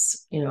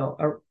grace,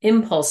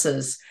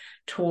 impulses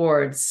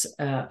towards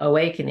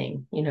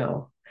awakening,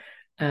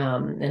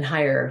 and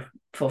higher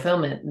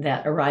fulfillment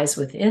that arise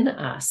within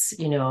us,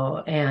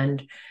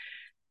 And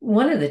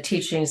one of the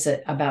teachings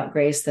about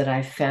grace that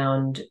I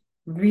found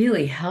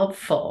really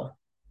helpful,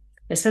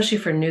 especially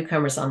for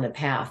newcomers on the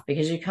path,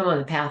 because you come on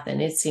the path and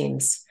it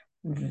seems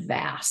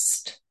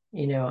vast,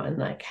 and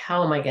like,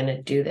 how am I going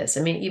to do this?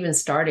 I mean, even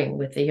starting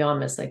with the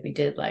yamas like we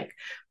did, like,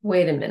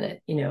 wait a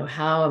minute,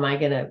 how am I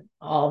going to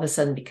all of a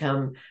sudden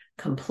become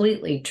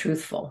completely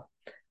truthful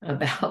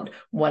about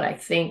what I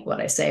think, what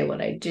I say,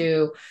 what I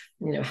do?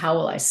 How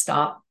will I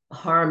stop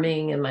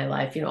harming in my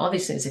life? All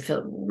these things, I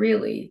feel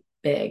really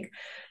big.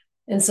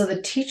 And so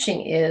the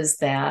teaching is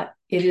that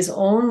it is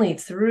only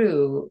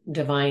through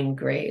divine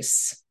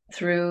grace,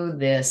 through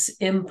this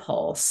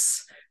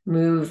impulse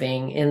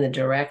moving in the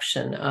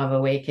direction of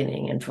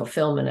awakening and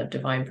fulfillment of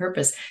divine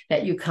purpose,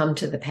 that you come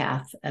to the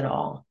path at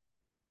all.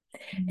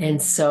 Mm-hmm.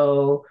 And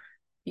so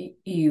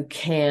you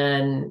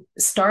can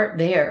start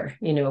there,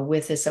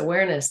 with this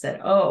awareness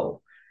that,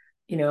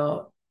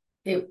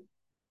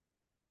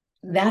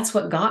 that's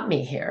what got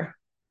me here,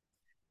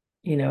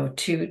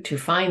 to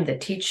find the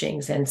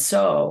teachings. And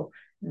so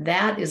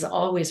that is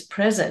always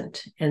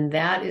present, and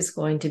that is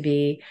going to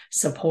be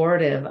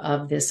supportive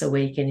of this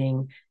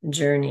awakening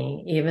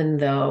journey, even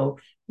though,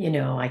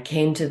 I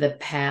came to the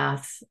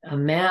path a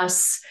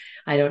mess.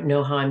 I don't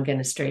know how I'm going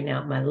to straighten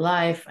out my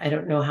life. I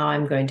don't know how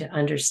I'm going to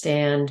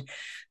understand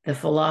the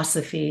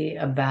philosophy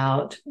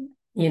about,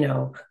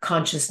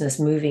 consciousness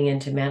moving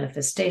into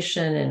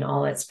manifestation and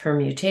all its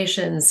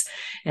permutations,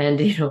 and,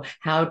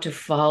 how to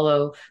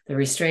follow the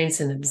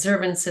restraints and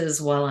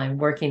observances while I'm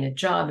working a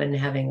job and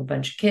having a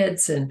bunch of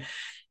kids and,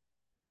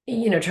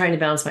 trying to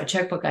balance my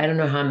checkbook. I don't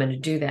know how I'm going to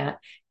do that.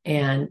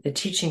 And the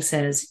teaching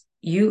says,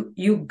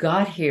 you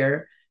got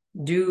here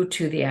due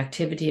to the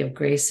activity of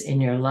grace in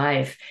your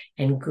life,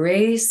 and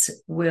grace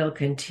will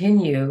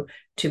continue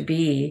to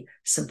be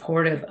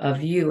supportive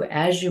of you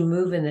as you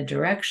move in the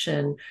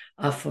direction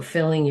of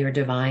fulfilling your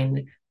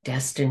divine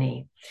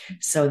destiny.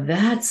 So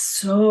that's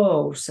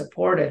so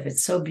supportive.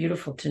 It's so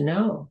beautiful to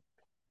know.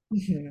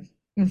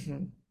 Mm-hmm.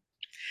 Mm-hmm.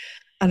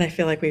 And I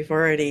feel like we've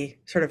already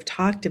sort of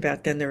talked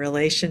about then the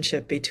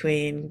relationship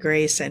between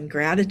grace and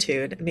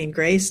gratitude. I mean,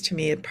 grace to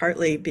me,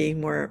 partly being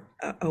more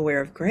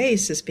aware of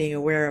grace is being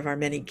aware of our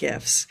many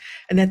gifts,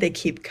 and that they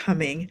keep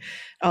coming.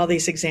 All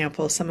these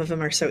examples, some of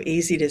them are so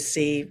easy to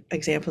see,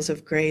 examples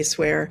of grace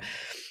where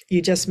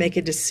you just make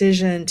a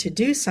decision to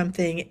do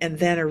something and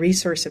then a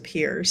resource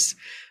appears.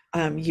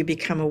 You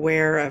become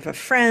aware of a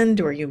friend,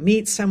 or you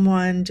meet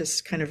someone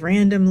just kind of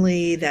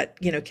randomly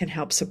that, can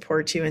help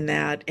support you in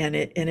that. And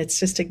it's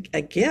just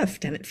a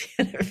gift, and it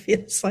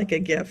feels like a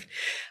gift.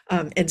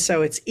 And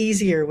so it's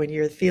easier when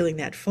you're feeling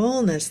that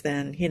fullness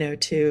then,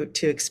 to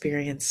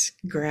experience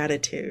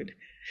gratitude.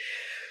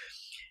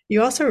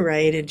 You also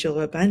write in Jewel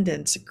of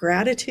Abundance,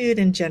 gratitude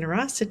and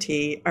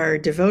generosity are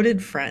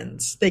devoted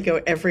friends. They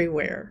go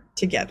everywhere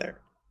together.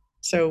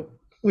 So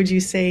would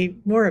you say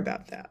more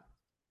about that?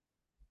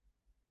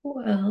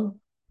 Well,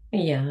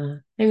 yeah.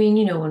 I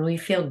mean, when we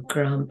feel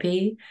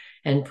grumpy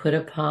and put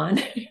upon,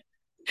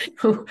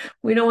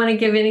 we don't want to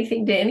give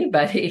anything to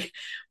anybody.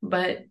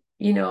 But,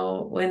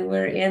 when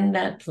we're in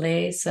that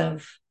place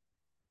of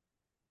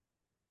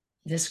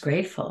just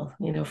grateful,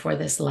 for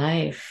this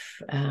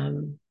life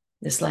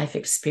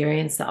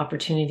experience, the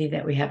opportunity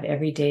that we have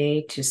every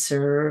day to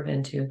serve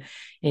and to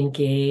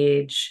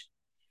engage,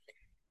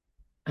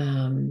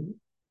 then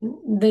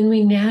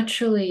we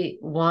naturally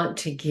want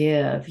to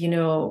give,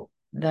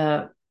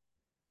 the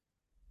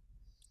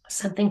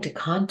something to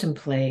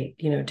contemplate,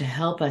 to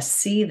help us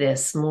see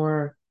this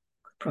more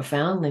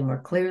profoundly, more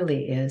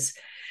clearly, is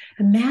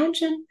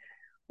imagine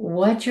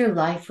what your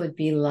life would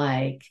be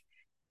like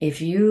if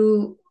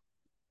you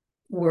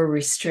were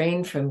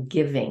restrained from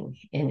giving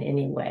in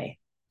any way.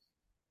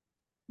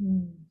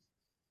 It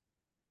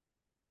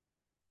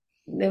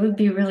would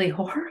be really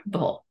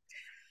horrible.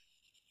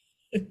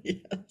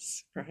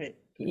 Yes, right.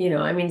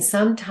 I mean,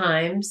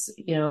 sometimes,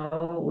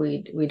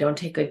 we don't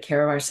take good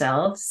care of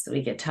ourselves.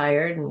 We get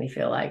tired and we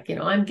feel like,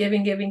 I'm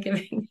giving, giving,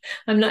 giving.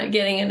 I'm not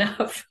getting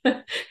enough.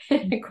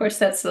 And of course,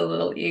 that's the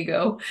little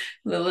ego,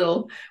 the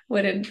little,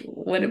 what did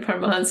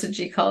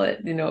Paramahansaji call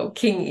it?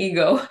 King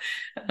ego.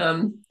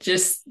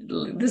 Just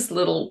this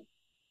little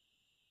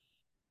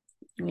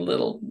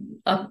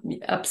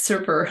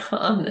usurper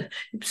on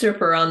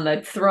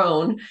the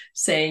throne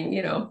saying,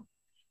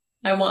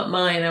 I want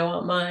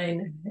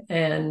mine.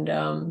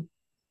 And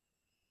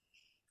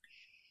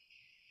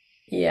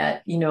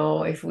yet,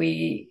 if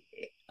we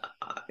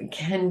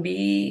can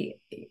be,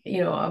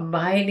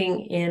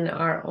 abiding in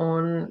our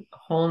own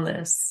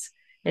wholeness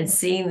and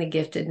seeing the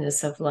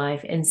giftedness of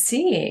life and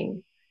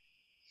seeing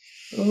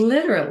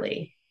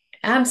literally,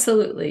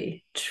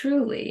 absolutely,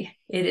 truly,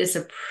 it is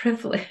a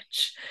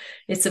privilege.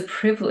 It's a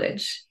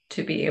privilege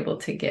to be able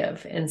to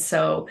give. And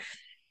so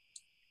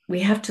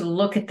we have to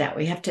look at that.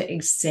 We have to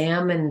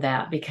examine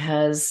that,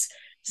 because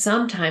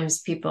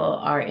sometimes people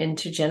are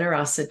into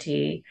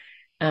generosity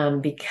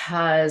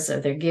because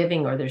of their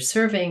giving or their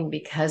serving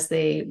because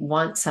they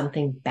want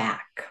something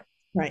back.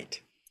 Right.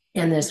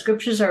 And the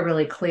scriptures are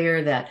really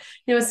clear that,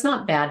 it's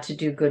not bad to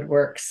do good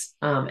works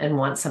and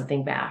want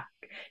something back.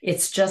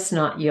 It's just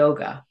not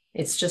yoga.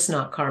 It's just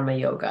not karma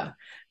yoga,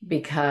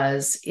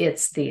 because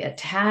it's the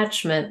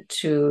attachment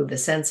to the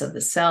sense of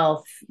the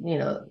self,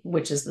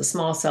 which is the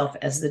small self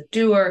as the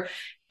doer,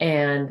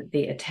 and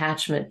the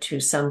attachment to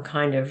some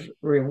kind of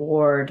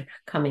reward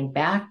coming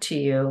back to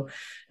you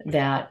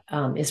that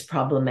is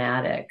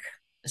problematic.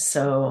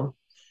 So,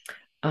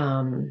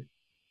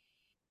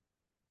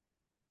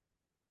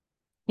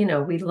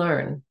 we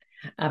learn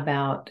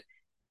about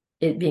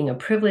it being a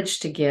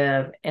privilege to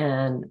give,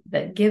 and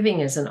that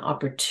giving is an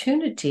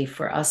opportunity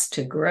for us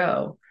to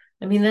grow.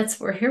 I mean, that's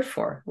what we're here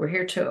for. We're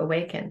here to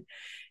awaken.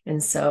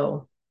 And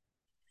so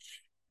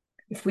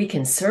if we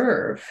can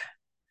serve,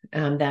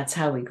 that's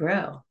how we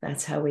grow.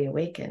 That's how we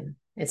awaken.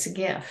 It's a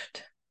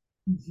gift.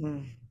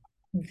 Mm-hmm.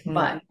 Mm-hmm.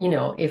 But,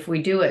 if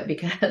we do it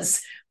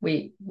because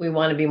we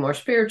want to be more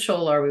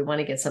spiritual, or we want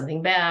to get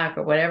something back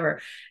or whatever,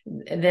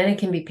 then it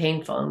can be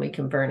painful and we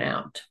can burn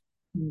out.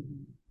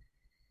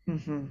 Mm-hmm.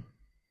 Mm-hmm.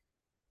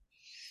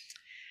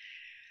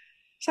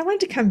 So I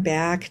wanted to come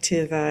back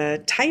to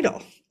the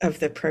title of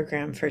the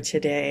program for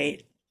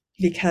today,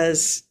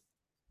 because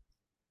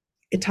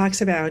it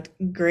talks about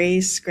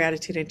grace,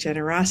 gratitude, and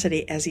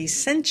generosity as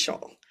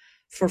essential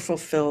for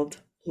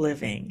fulfilled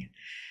living.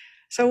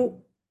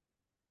 So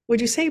would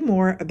you say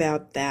more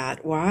about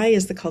that? Why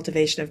is the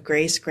cultivation of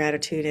grace,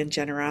 gratitude, and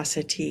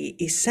generosity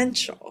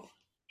essential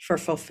for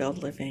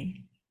fulfilled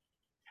living?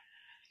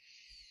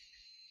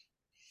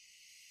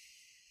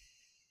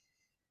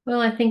 Well,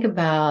 I think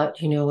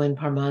about, when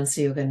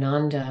Paramahansa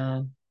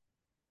Yogananda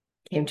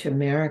came to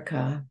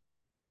America,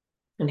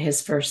 and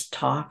his first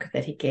talk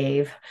that he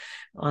gave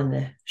on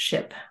the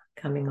ship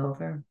coming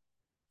over,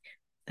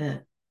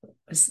 that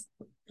was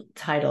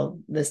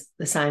titled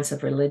The Science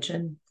of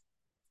Religion.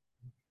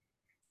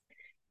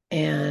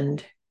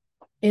 And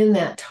in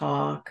that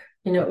talk,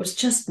 it was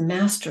just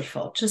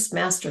masterful,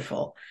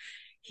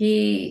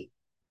 He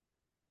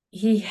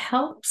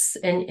helps,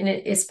 and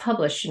it's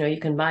published, you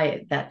can buy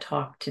it, that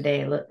talk today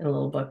in a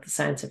little book, The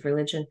Science of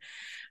Religion.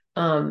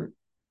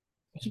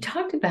 He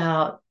talked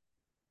about,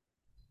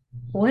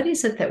 what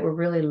is it that we're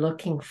really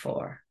looking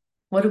for?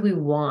 What do we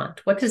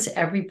want? What does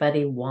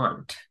everybody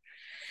want?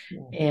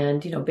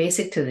 And,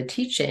 basic to the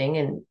teaching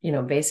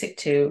and, basic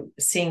to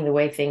seeing the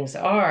way things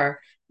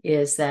are,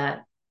 is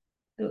that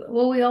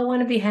Well, we all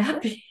want to be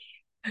happy.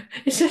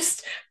 It's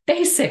just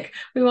basic.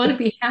 We want to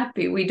be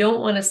happy. We don't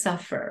want to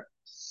suffer.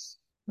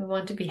 We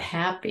want to be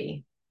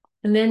happy.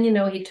 And then,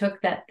 he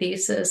took that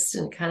thesis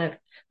and kind of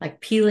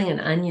like peeling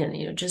an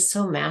onion, just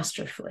so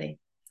masterfully,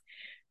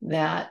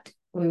 that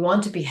we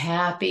want to be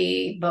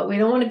happy, but we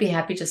don't want to be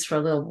happy just for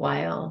a little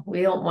while.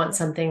 We don't want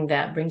something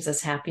that brings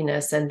us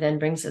happiness and then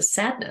brings us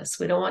sadness.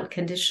 We don't want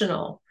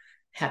conditional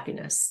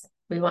happiness.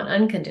 We want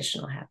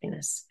unconditional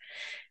happiness.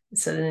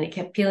 So then he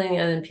kept peeling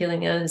on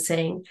and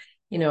saying,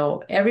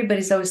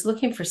 everybody's always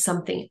looking for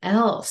something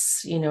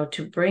else,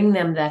 to bring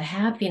them that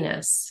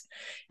happiness.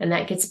 And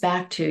that gets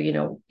back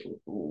to,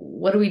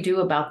 what do we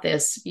do about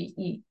this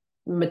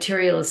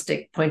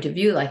materialistic point of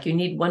view? Like, you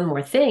need one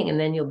more thing and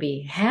then you'll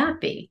be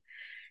happy.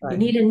 Right. You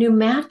need a new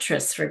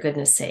mattress, for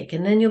goodness sake,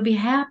 and then you'll be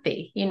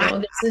happy.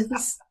 This is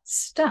this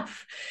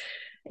stuff.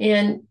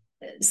 And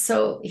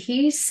so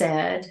he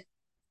said,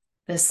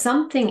 the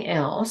something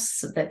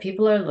else that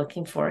people are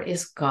looking for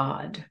is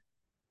God.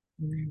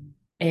 Mm.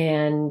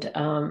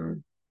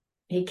 And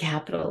he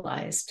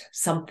capitalized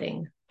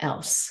something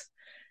else.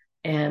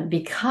 And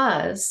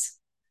because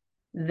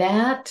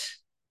that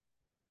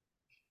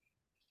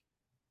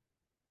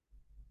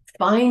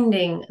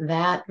finding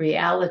that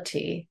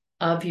reality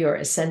of your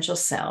essential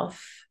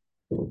self,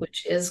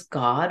 which is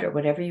God or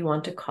whatever you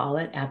want to call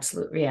it,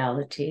 absolute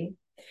reality,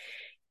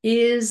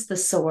 is the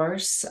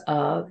source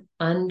of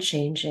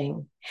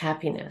unchanging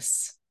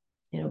happiness,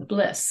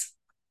 bliss.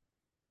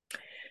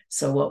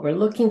 So what we're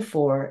looking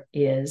for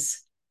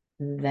is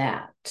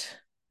that.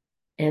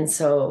 And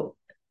so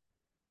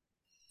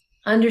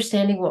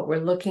understanding what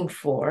we're looking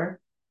for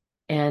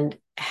and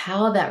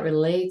how that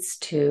relates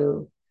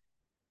to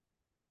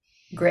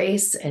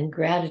grace and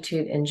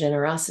gratitude and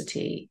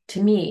generosity,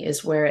 to me,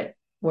 is where it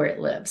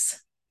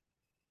lives.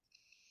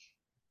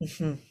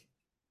 Mm-hmm.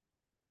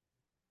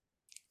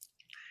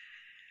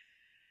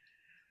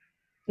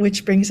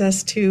 Which brings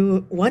us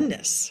to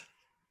oneness.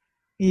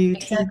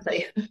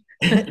 Exactly.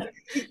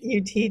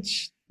 You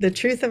teach the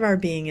truth of our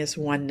being is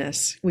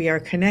oneness. We are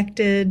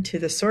connected to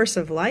the source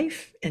of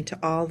life and to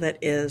all that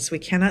is. We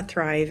cannot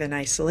thrive in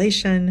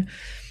isolation.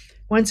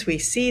 Once we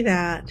see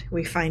that,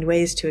 we find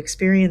ways to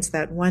experience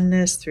that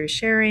oneness through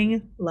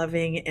sharing,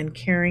 loving, and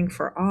caring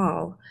for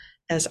all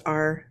as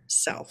our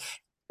self,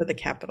 with a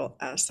capital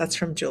S. That's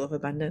from Jewel of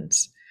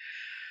Abundance.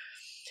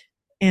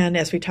 And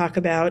as we talk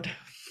about,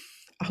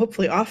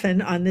 hopefully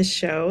often on this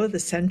show, the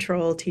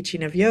central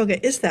teaching of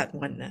yoga is that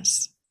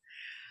oneness.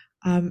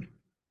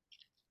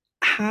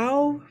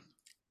 How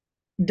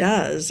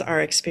does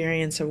our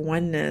experience of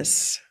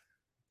oneness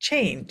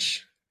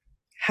change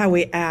how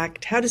we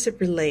act? How does it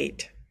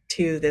relate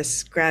to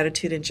this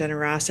gratitude and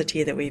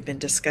generosity that we've been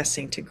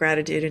discussing, to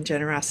gratitude and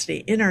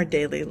generosity in our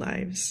daily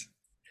lives?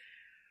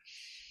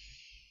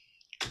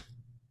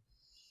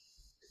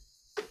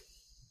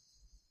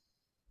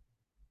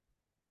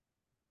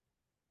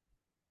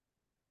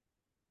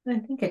 I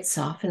think it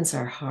softens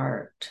our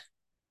heart.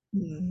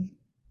 Mm.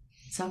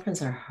 It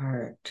softens our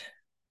heart.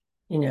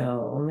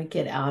 When we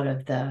get out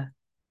of the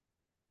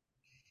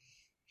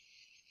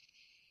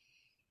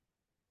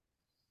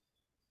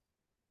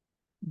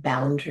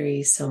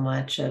boundary so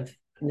much of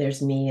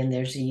there's me and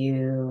there's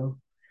you,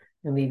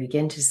 and we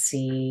begin to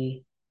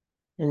see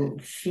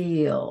and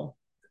feel,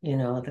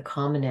 the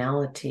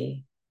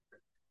commonality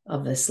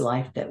of this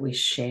life that we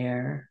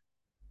share.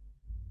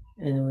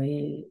 And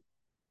we,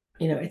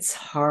 it's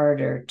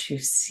harder to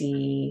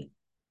see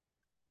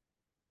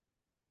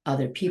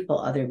other people,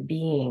 other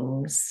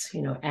beings,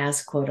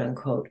 as quote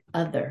unquote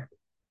other.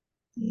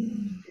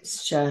 Mm.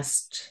 It's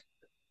just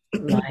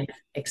life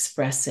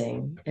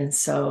expressing. And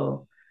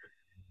so,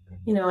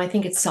 I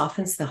think it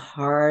softens the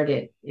heart.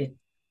 It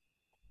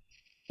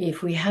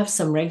if we have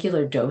some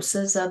regular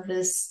doses of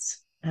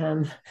this,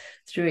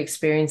 through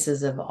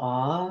experiences of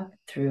awe,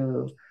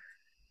 through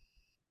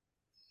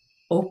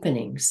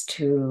openings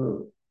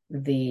to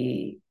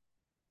the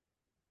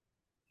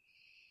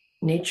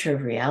nature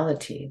of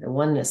reality, the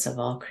oneness of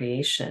all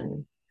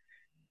creation,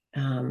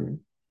 it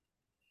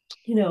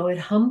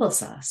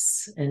humbles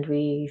us and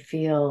we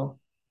feel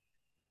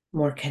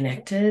more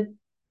connected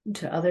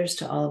to others,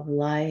 to all of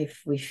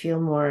life. We feel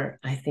more,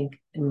 I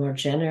think, more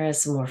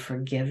generous, more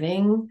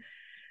forgiving.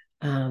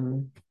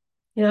 I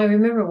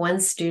remember one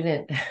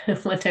student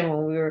one time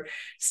when we were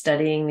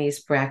studying these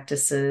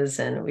practices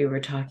and we were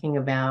talking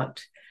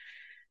about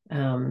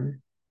how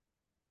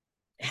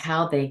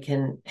they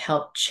can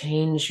help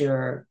change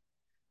your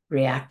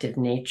reactive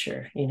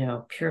nature,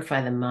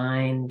 purify the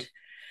mind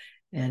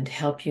and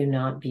help you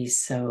not be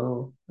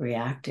so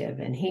reactive.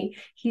 And he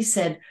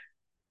said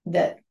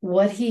that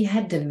what he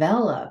had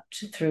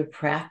developed through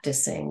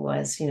practicing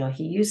was,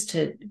 he used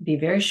to be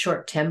very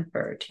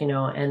short-tempered,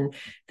 and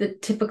the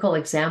typical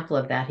example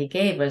of that he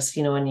gave was,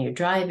 when you're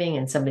driving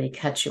and somebody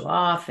cuts you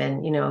off,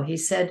 and, he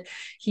said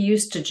he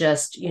used to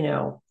just,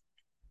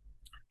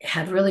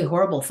 have really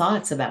horrible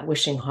thoughts about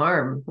wishing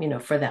harm,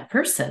 for that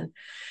person.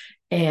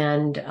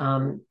 And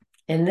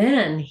And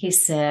then he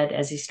said,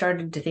 as he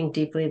started to think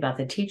deeply about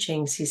the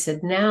teachings, he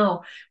said,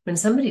 now when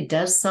somebody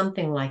does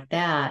something like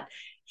that,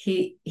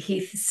 he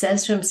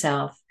says to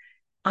himself,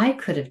 I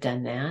could have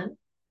done that.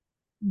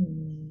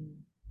 Mm.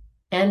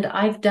 And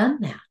I've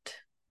done that.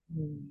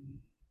 Mm.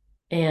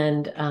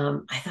 And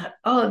I thought,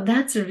 oh,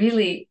 that's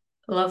really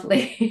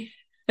lovely.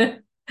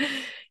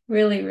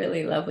 Really,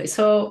 really lovely.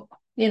 So,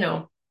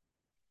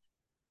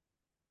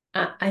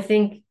 I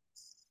think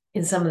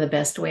in some of the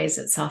best ways,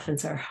 it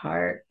softens our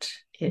heart.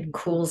 It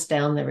cools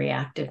down the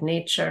reactive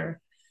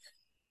nature,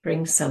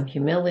 brings some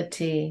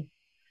humility.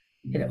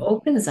 It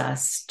opens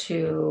us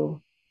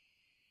to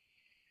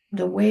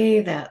the way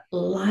that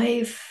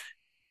life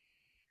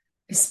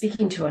is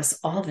speaking to us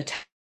all the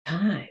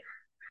time,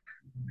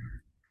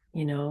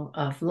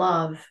 of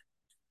love,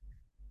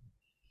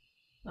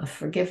 of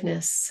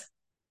forgiveness,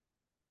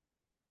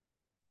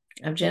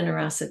 of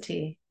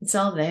generosity. It's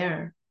all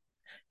there.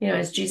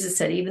 As Jesus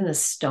said, even the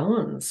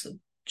stones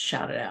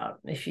shout it out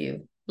if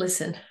you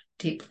listen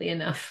deeply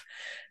enough.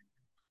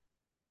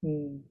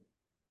 Mm.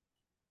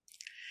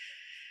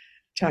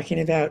 Talking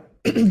about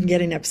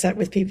getting upset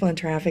with people in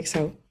traffic.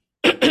 So,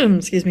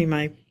 excuse me,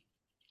 my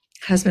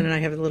husband and I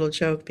have a little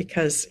joke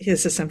because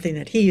this is something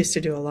that he used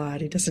to do a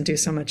lot. He doesn't do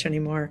so much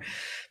anymore,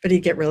 but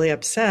he'd get really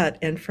upset.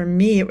 And for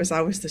me, it was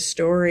always the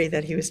story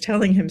that he was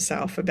telling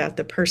himself about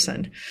the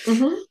person,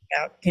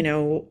 about,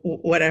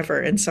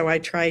 whatever. And so I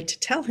tried to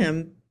tell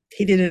him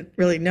he didn't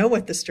really know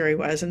what the story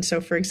was. And so,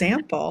 for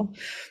example,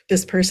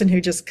 this person who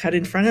just cut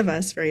in front of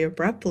us very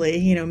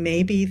abruptly,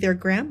 maybe their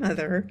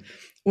grandmother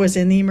was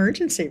in the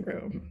emergency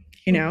room.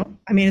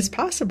 I mean, it's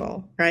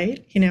possible,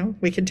 right?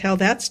 We could tell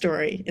that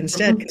story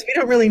instead because we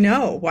don't really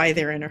know why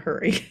they're in a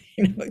hurry.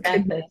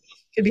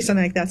 Could be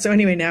something like that. So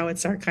anyway, now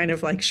it's our kind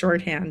of like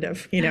shorthand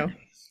of,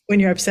 when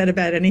you're upset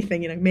about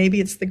anything,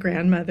 maybe it's the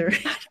grandmother.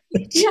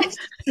 Yeah.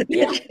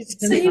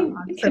 So you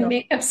can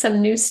make up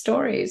some new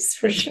stories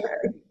for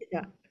sure.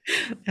 Yeah,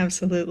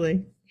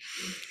 absolutely.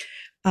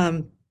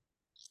 So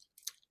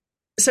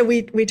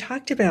we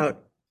talked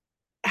about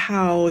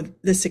how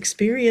this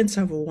experience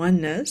of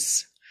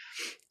oneness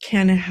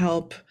can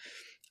help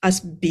us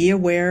be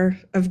aware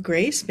of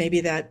grace. Maybe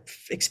that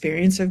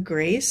experience of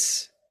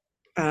grace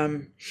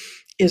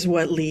is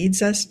what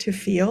leads us to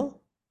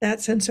feel that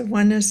sense of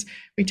oneness.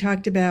 We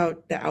talked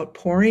about the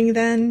outpouring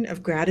then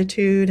of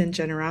gratitude and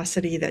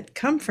generosity that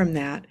come from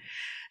that.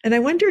 And I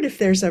wondered if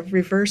there's a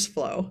reverse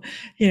flow.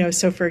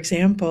 So for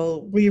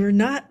example, we were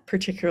not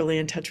particularly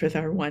in touch with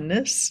our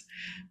oneness.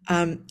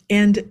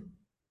 And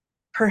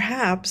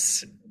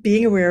perhaps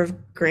being aware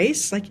of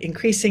grace, like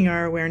increasing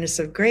our awareness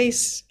of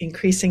grace,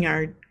 increasing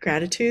our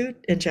gratitude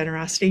and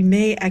generosity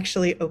may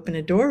actually open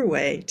a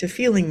doorway to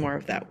feeling more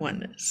of that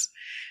oneness.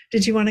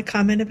 Did you want to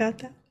comment about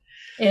that?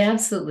 It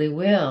absolutely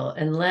will,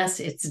 unless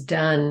it's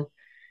done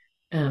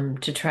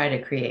to try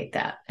to create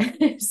that.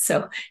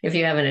 So if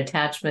you have an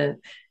attachment,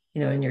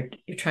 and you're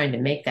trying to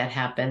make that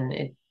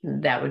happen,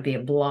 that would be a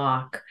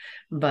block.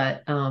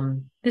 But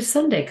this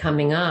Sunday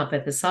coming up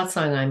at the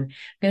satsang, I'm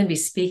going to be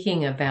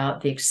speaking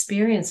about the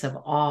experience of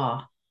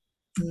awe,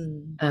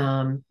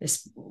 and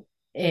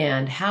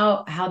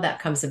how that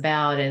comes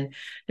about. And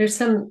there's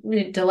some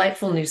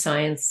delightful new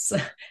science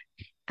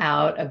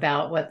out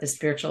about what the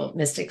spiritual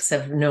mystics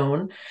have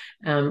known,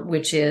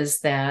 which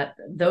is that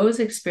those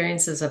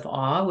experiences of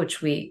awe,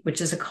 which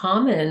is a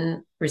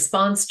common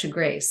response to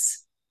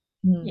grace,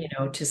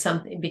 to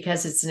something,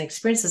 because it's an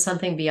experience of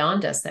something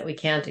beyond us that we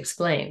can't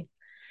explain.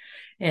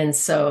 And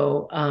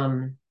so,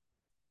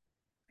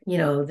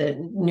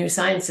 the new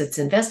science that's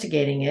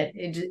investigating it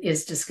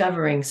is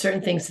discovering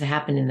certain things that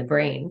happen in the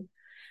brain,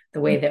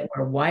 the way that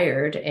we're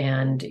wired.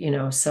 And,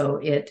 so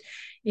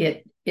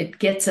it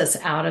gets us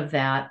out of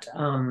that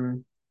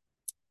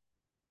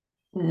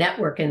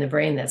network in the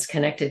brain that's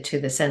connected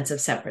to the sense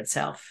of separate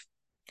self.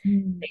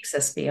 Takes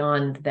us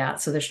beyond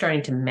that. So they're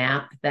starting to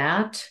map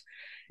that.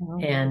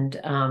 And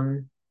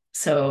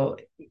so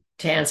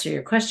to answer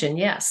your question,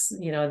 yes,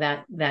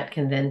 that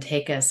can then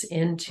take us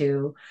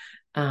into,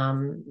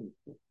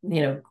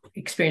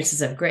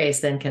 experiences of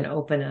grace, then can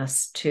open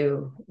us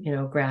to,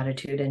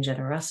 gratitude and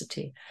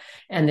generosity.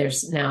 And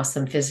there's now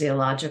some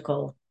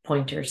physiological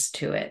pointers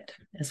to it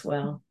as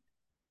well.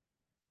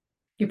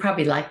 You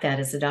probably like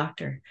that as a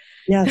doctor.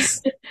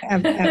 Yes,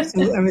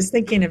 absolutely. I was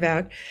thinking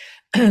about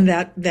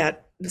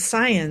that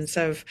science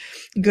of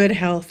good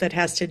health that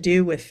has to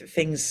do with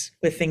things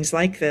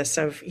like this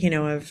of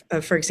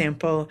for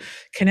example,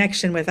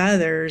 connection with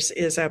others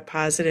is a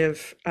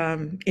positive,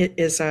 it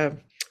is a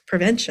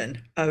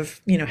prevention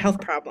of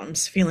health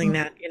problems. Feeling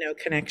that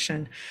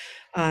connection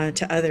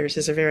to others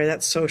is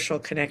that social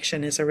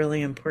connection is a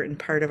really important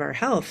part of our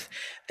health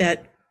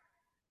that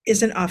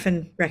isn't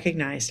often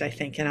recognized, I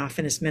think, and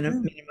often is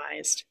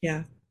minimized.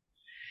 Yeah.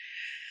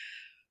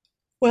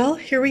 Well,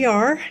 here we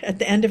are at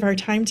the end of our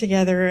time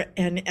together.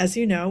 And as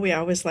you know, we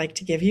always like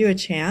to give you a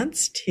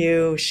chance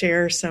to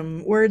share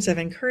some words of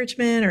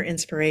encouragement or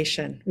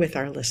inspiration with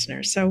our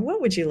listeners. So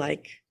what would you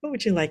like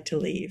to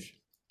leave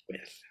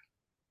with?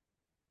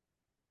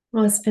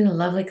 Well, it's been a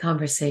lovely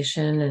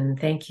conversation, and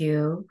thank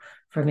you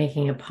for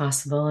making it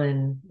possible.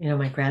 And,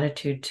 my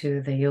gratitude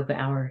to the Yoga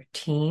Hour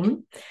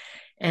team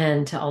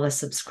and to all the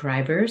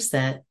subscribers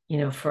that,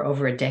 for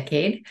over a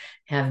decade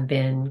have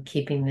been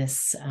keeping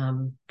this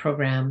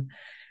program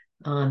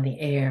on the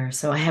air.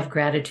 So I have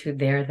gratitude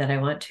there that I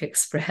want to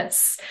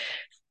express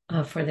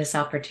for this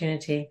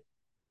opportunity.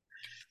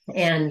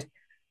 And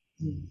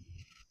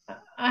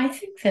I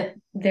think that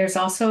there's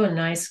also a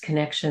nice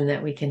connection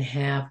that we can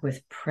have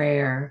with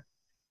prayer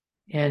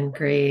and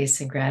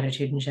grace and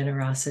gratitude and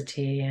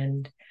generosity.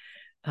 And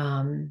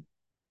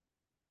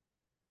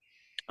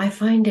I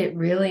find it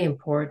really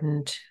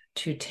important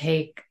to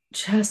take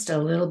just a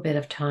little bit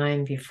of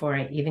time before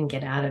I even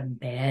get out of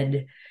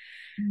bed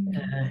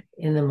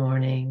in the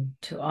morning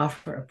to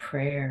offer a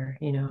prayer.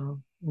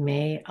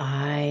 May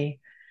I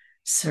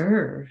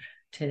serve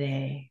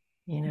today?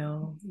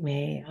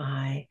 May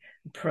I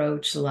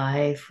approach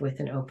life with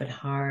an open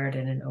heart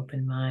and an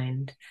open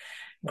mind,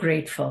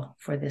 grateful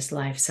for this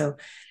life. So,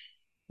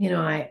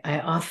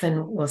 I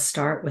often will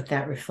start with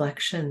that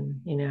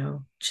reflection,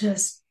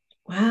 just,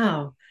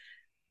 wow,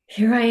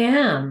 here I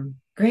am,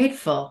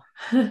 grateful,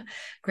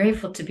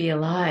 grateful to be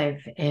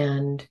alive.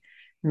 And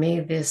may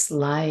this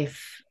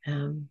life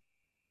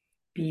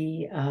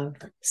be of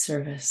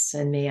service,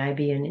 and may I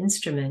be an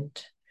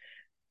instrument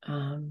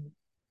for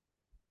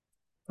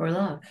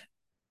love.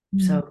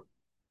 Mm-hmm. So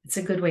it's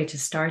a good way to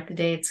start the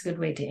day. It's a good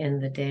way to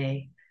end the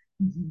day.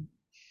 Mm-hmm.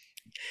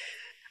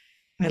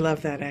 I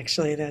love that,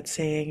 actually, that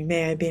saying,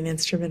 may I be an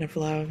instrument of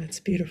love. It's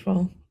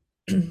beautiful.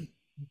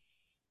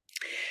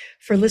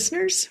 For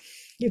listeners,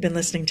 you've been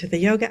listening to the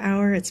Yoga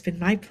Hour. It's been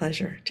my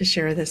pleasure to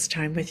share this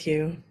time with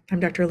you. I'm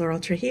Dr.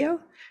 Laurel Trujillo,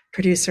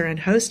 producer and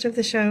host of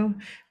the show.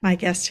 My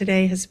guest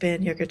today has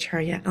been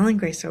Yogacharya Ellen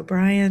Grace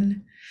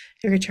O'Brian.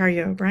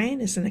 Yogacharya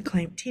O'Brian is an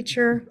acclaimed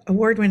teacher,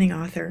 award-winning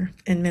author,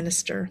 and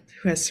minister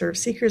who has served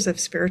seekers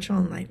of spiritual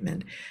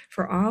enlightenment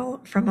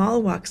from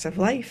all walks of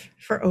life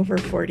for over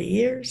 40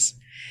 years.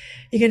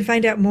 You can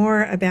find out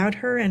more about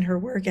her and her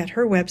work at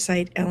her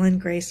website,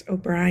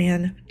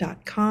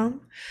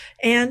 ellengraceobrian.com,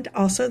 and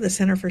also the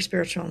Center for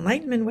Spiritual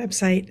Enlightenment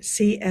website,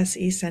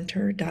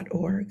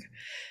 csecenter.org.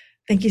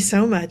 Thank you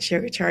so much,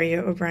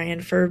 Yogacharya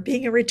O'Brian, for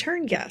being a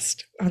return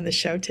guest on the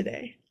show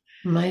today.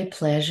 My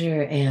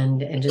pleasure.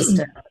 And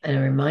just a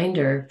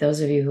reminder,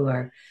 those of you who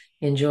are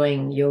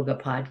enjoying yoga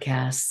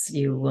podcasts,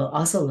 you will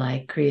also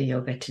like Kriya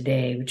Yoga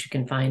Today, which you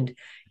can find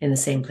in the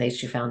same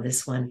place you found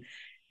this one.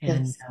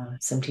 And yes,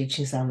 some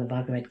teachings on the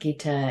Bhagavad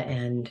Gita,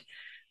 and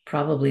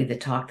probably the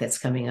talk that's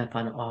coming up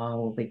on awe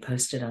will be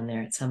posted on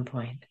there at some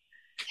point.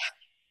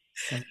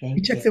 So thank you.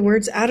 You took the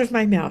words out of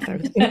my mouth. I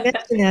was going to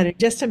mention that in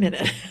just a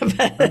minute,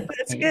 but okay.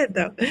 That's good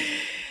though.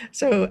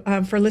 So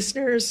for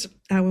listeners,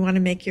 we want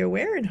to make you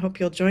aware and hope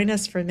you'll join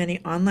us for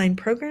many online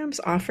programs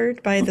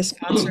offered by the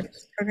sponsor of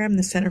this program,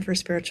 the Center for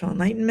Spiritual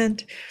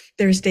Enlightenment.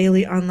 There's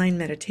daily online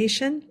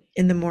meditation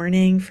in the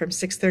morning from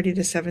 6:30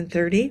 to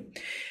 7:30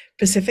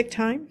 Pacific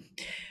time.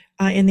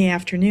 In the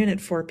afternoon at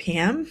 4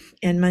 p.m.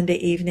 and Monday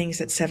evenings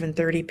at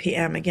 7:30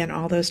 p.m. Again,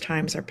 all those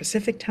times are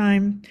Pacific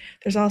time.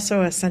 There's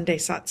also a Sunday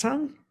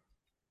satsang.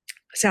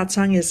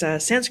 Satsang is a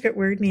Sanskrit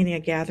word meaning a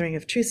gathering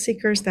of truth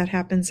seekers that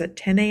happens at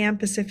 10 a.m.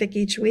 Pacific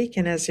each week.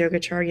 And as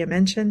Yogacharya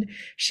mentioned,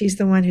 she's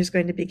the one who's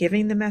going to be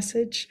giving the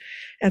message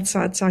at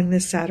satsang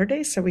this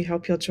Saturday. So we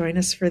hope you'll join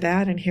us for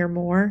that and hear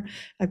more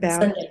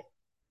about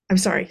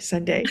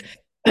Sunday.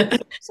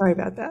 Sorry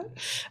about that.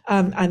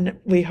 And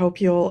we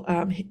hope you'll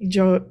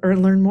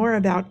learn more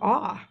about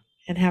awe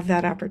and have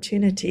that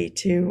opportunity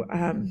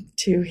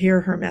to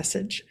hear her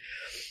message.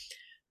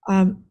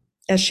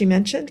 As she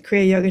mentioned,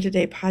 Kriya Yoga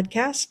Today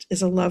podcast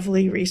is a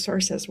lovely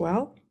resource as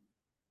well.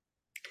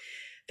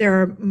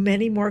 There are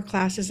many more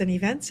classes and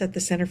events at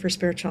the Center for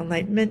Spiritual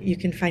Enlightenment. You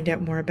can find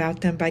out more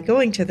about them by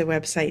going to the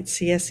website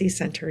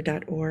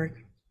csecenter.org.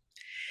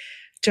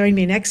 Join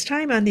me next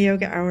time on the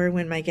Yoga Hour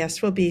when my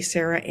guest will be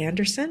Sarah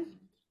Anderson.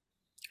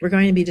 We're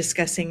going to be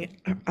discussing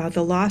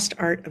the lost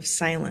art of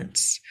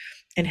silence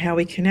and how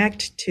we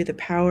connect to the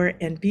power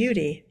and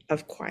beauty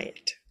of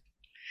quiet.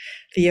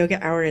 The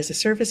Yoga Hour is a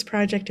service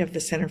project of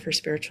the Center for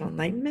Spiritual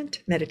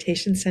Enlightenment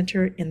Meditation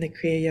Center in the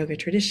Kriya Yoga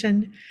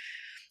tradition.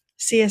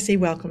 CSE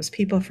welcomes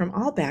people from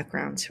all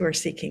backgrounds who are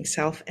seeking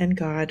self and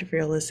God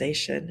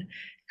realization,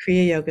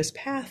 Kriya Yoga's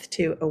path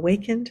to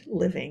awakened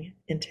living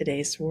in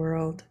today's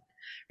world.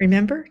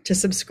 Remember to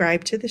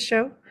subscribe to the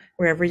show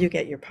wherever you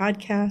get your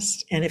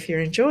podcasts, and if you're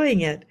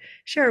enjoying it,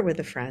 share it with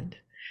a friend.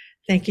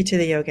 Thank you to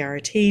the Yoga Hour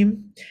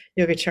team,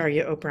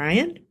 Yogacharya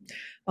O'Brian,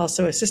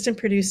 also assistant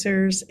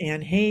producers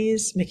Ann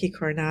Hayes, Mickey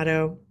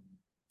Coronado,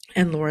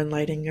 and Lauren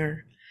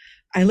Leidinger.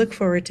 I look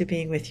forward to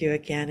being with you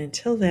again.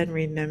 Until then,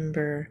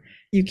 remember,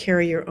 you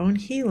carry your own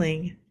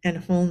healing and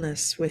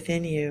wholeness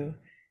within you.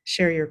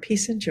 Share your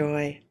peace and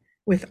joy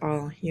with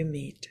all you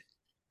meet.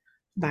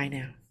 Bye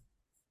now.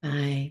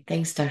 Bye.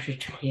 Thanks, Dr.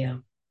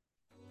 Trujillo.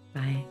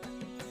 Bye.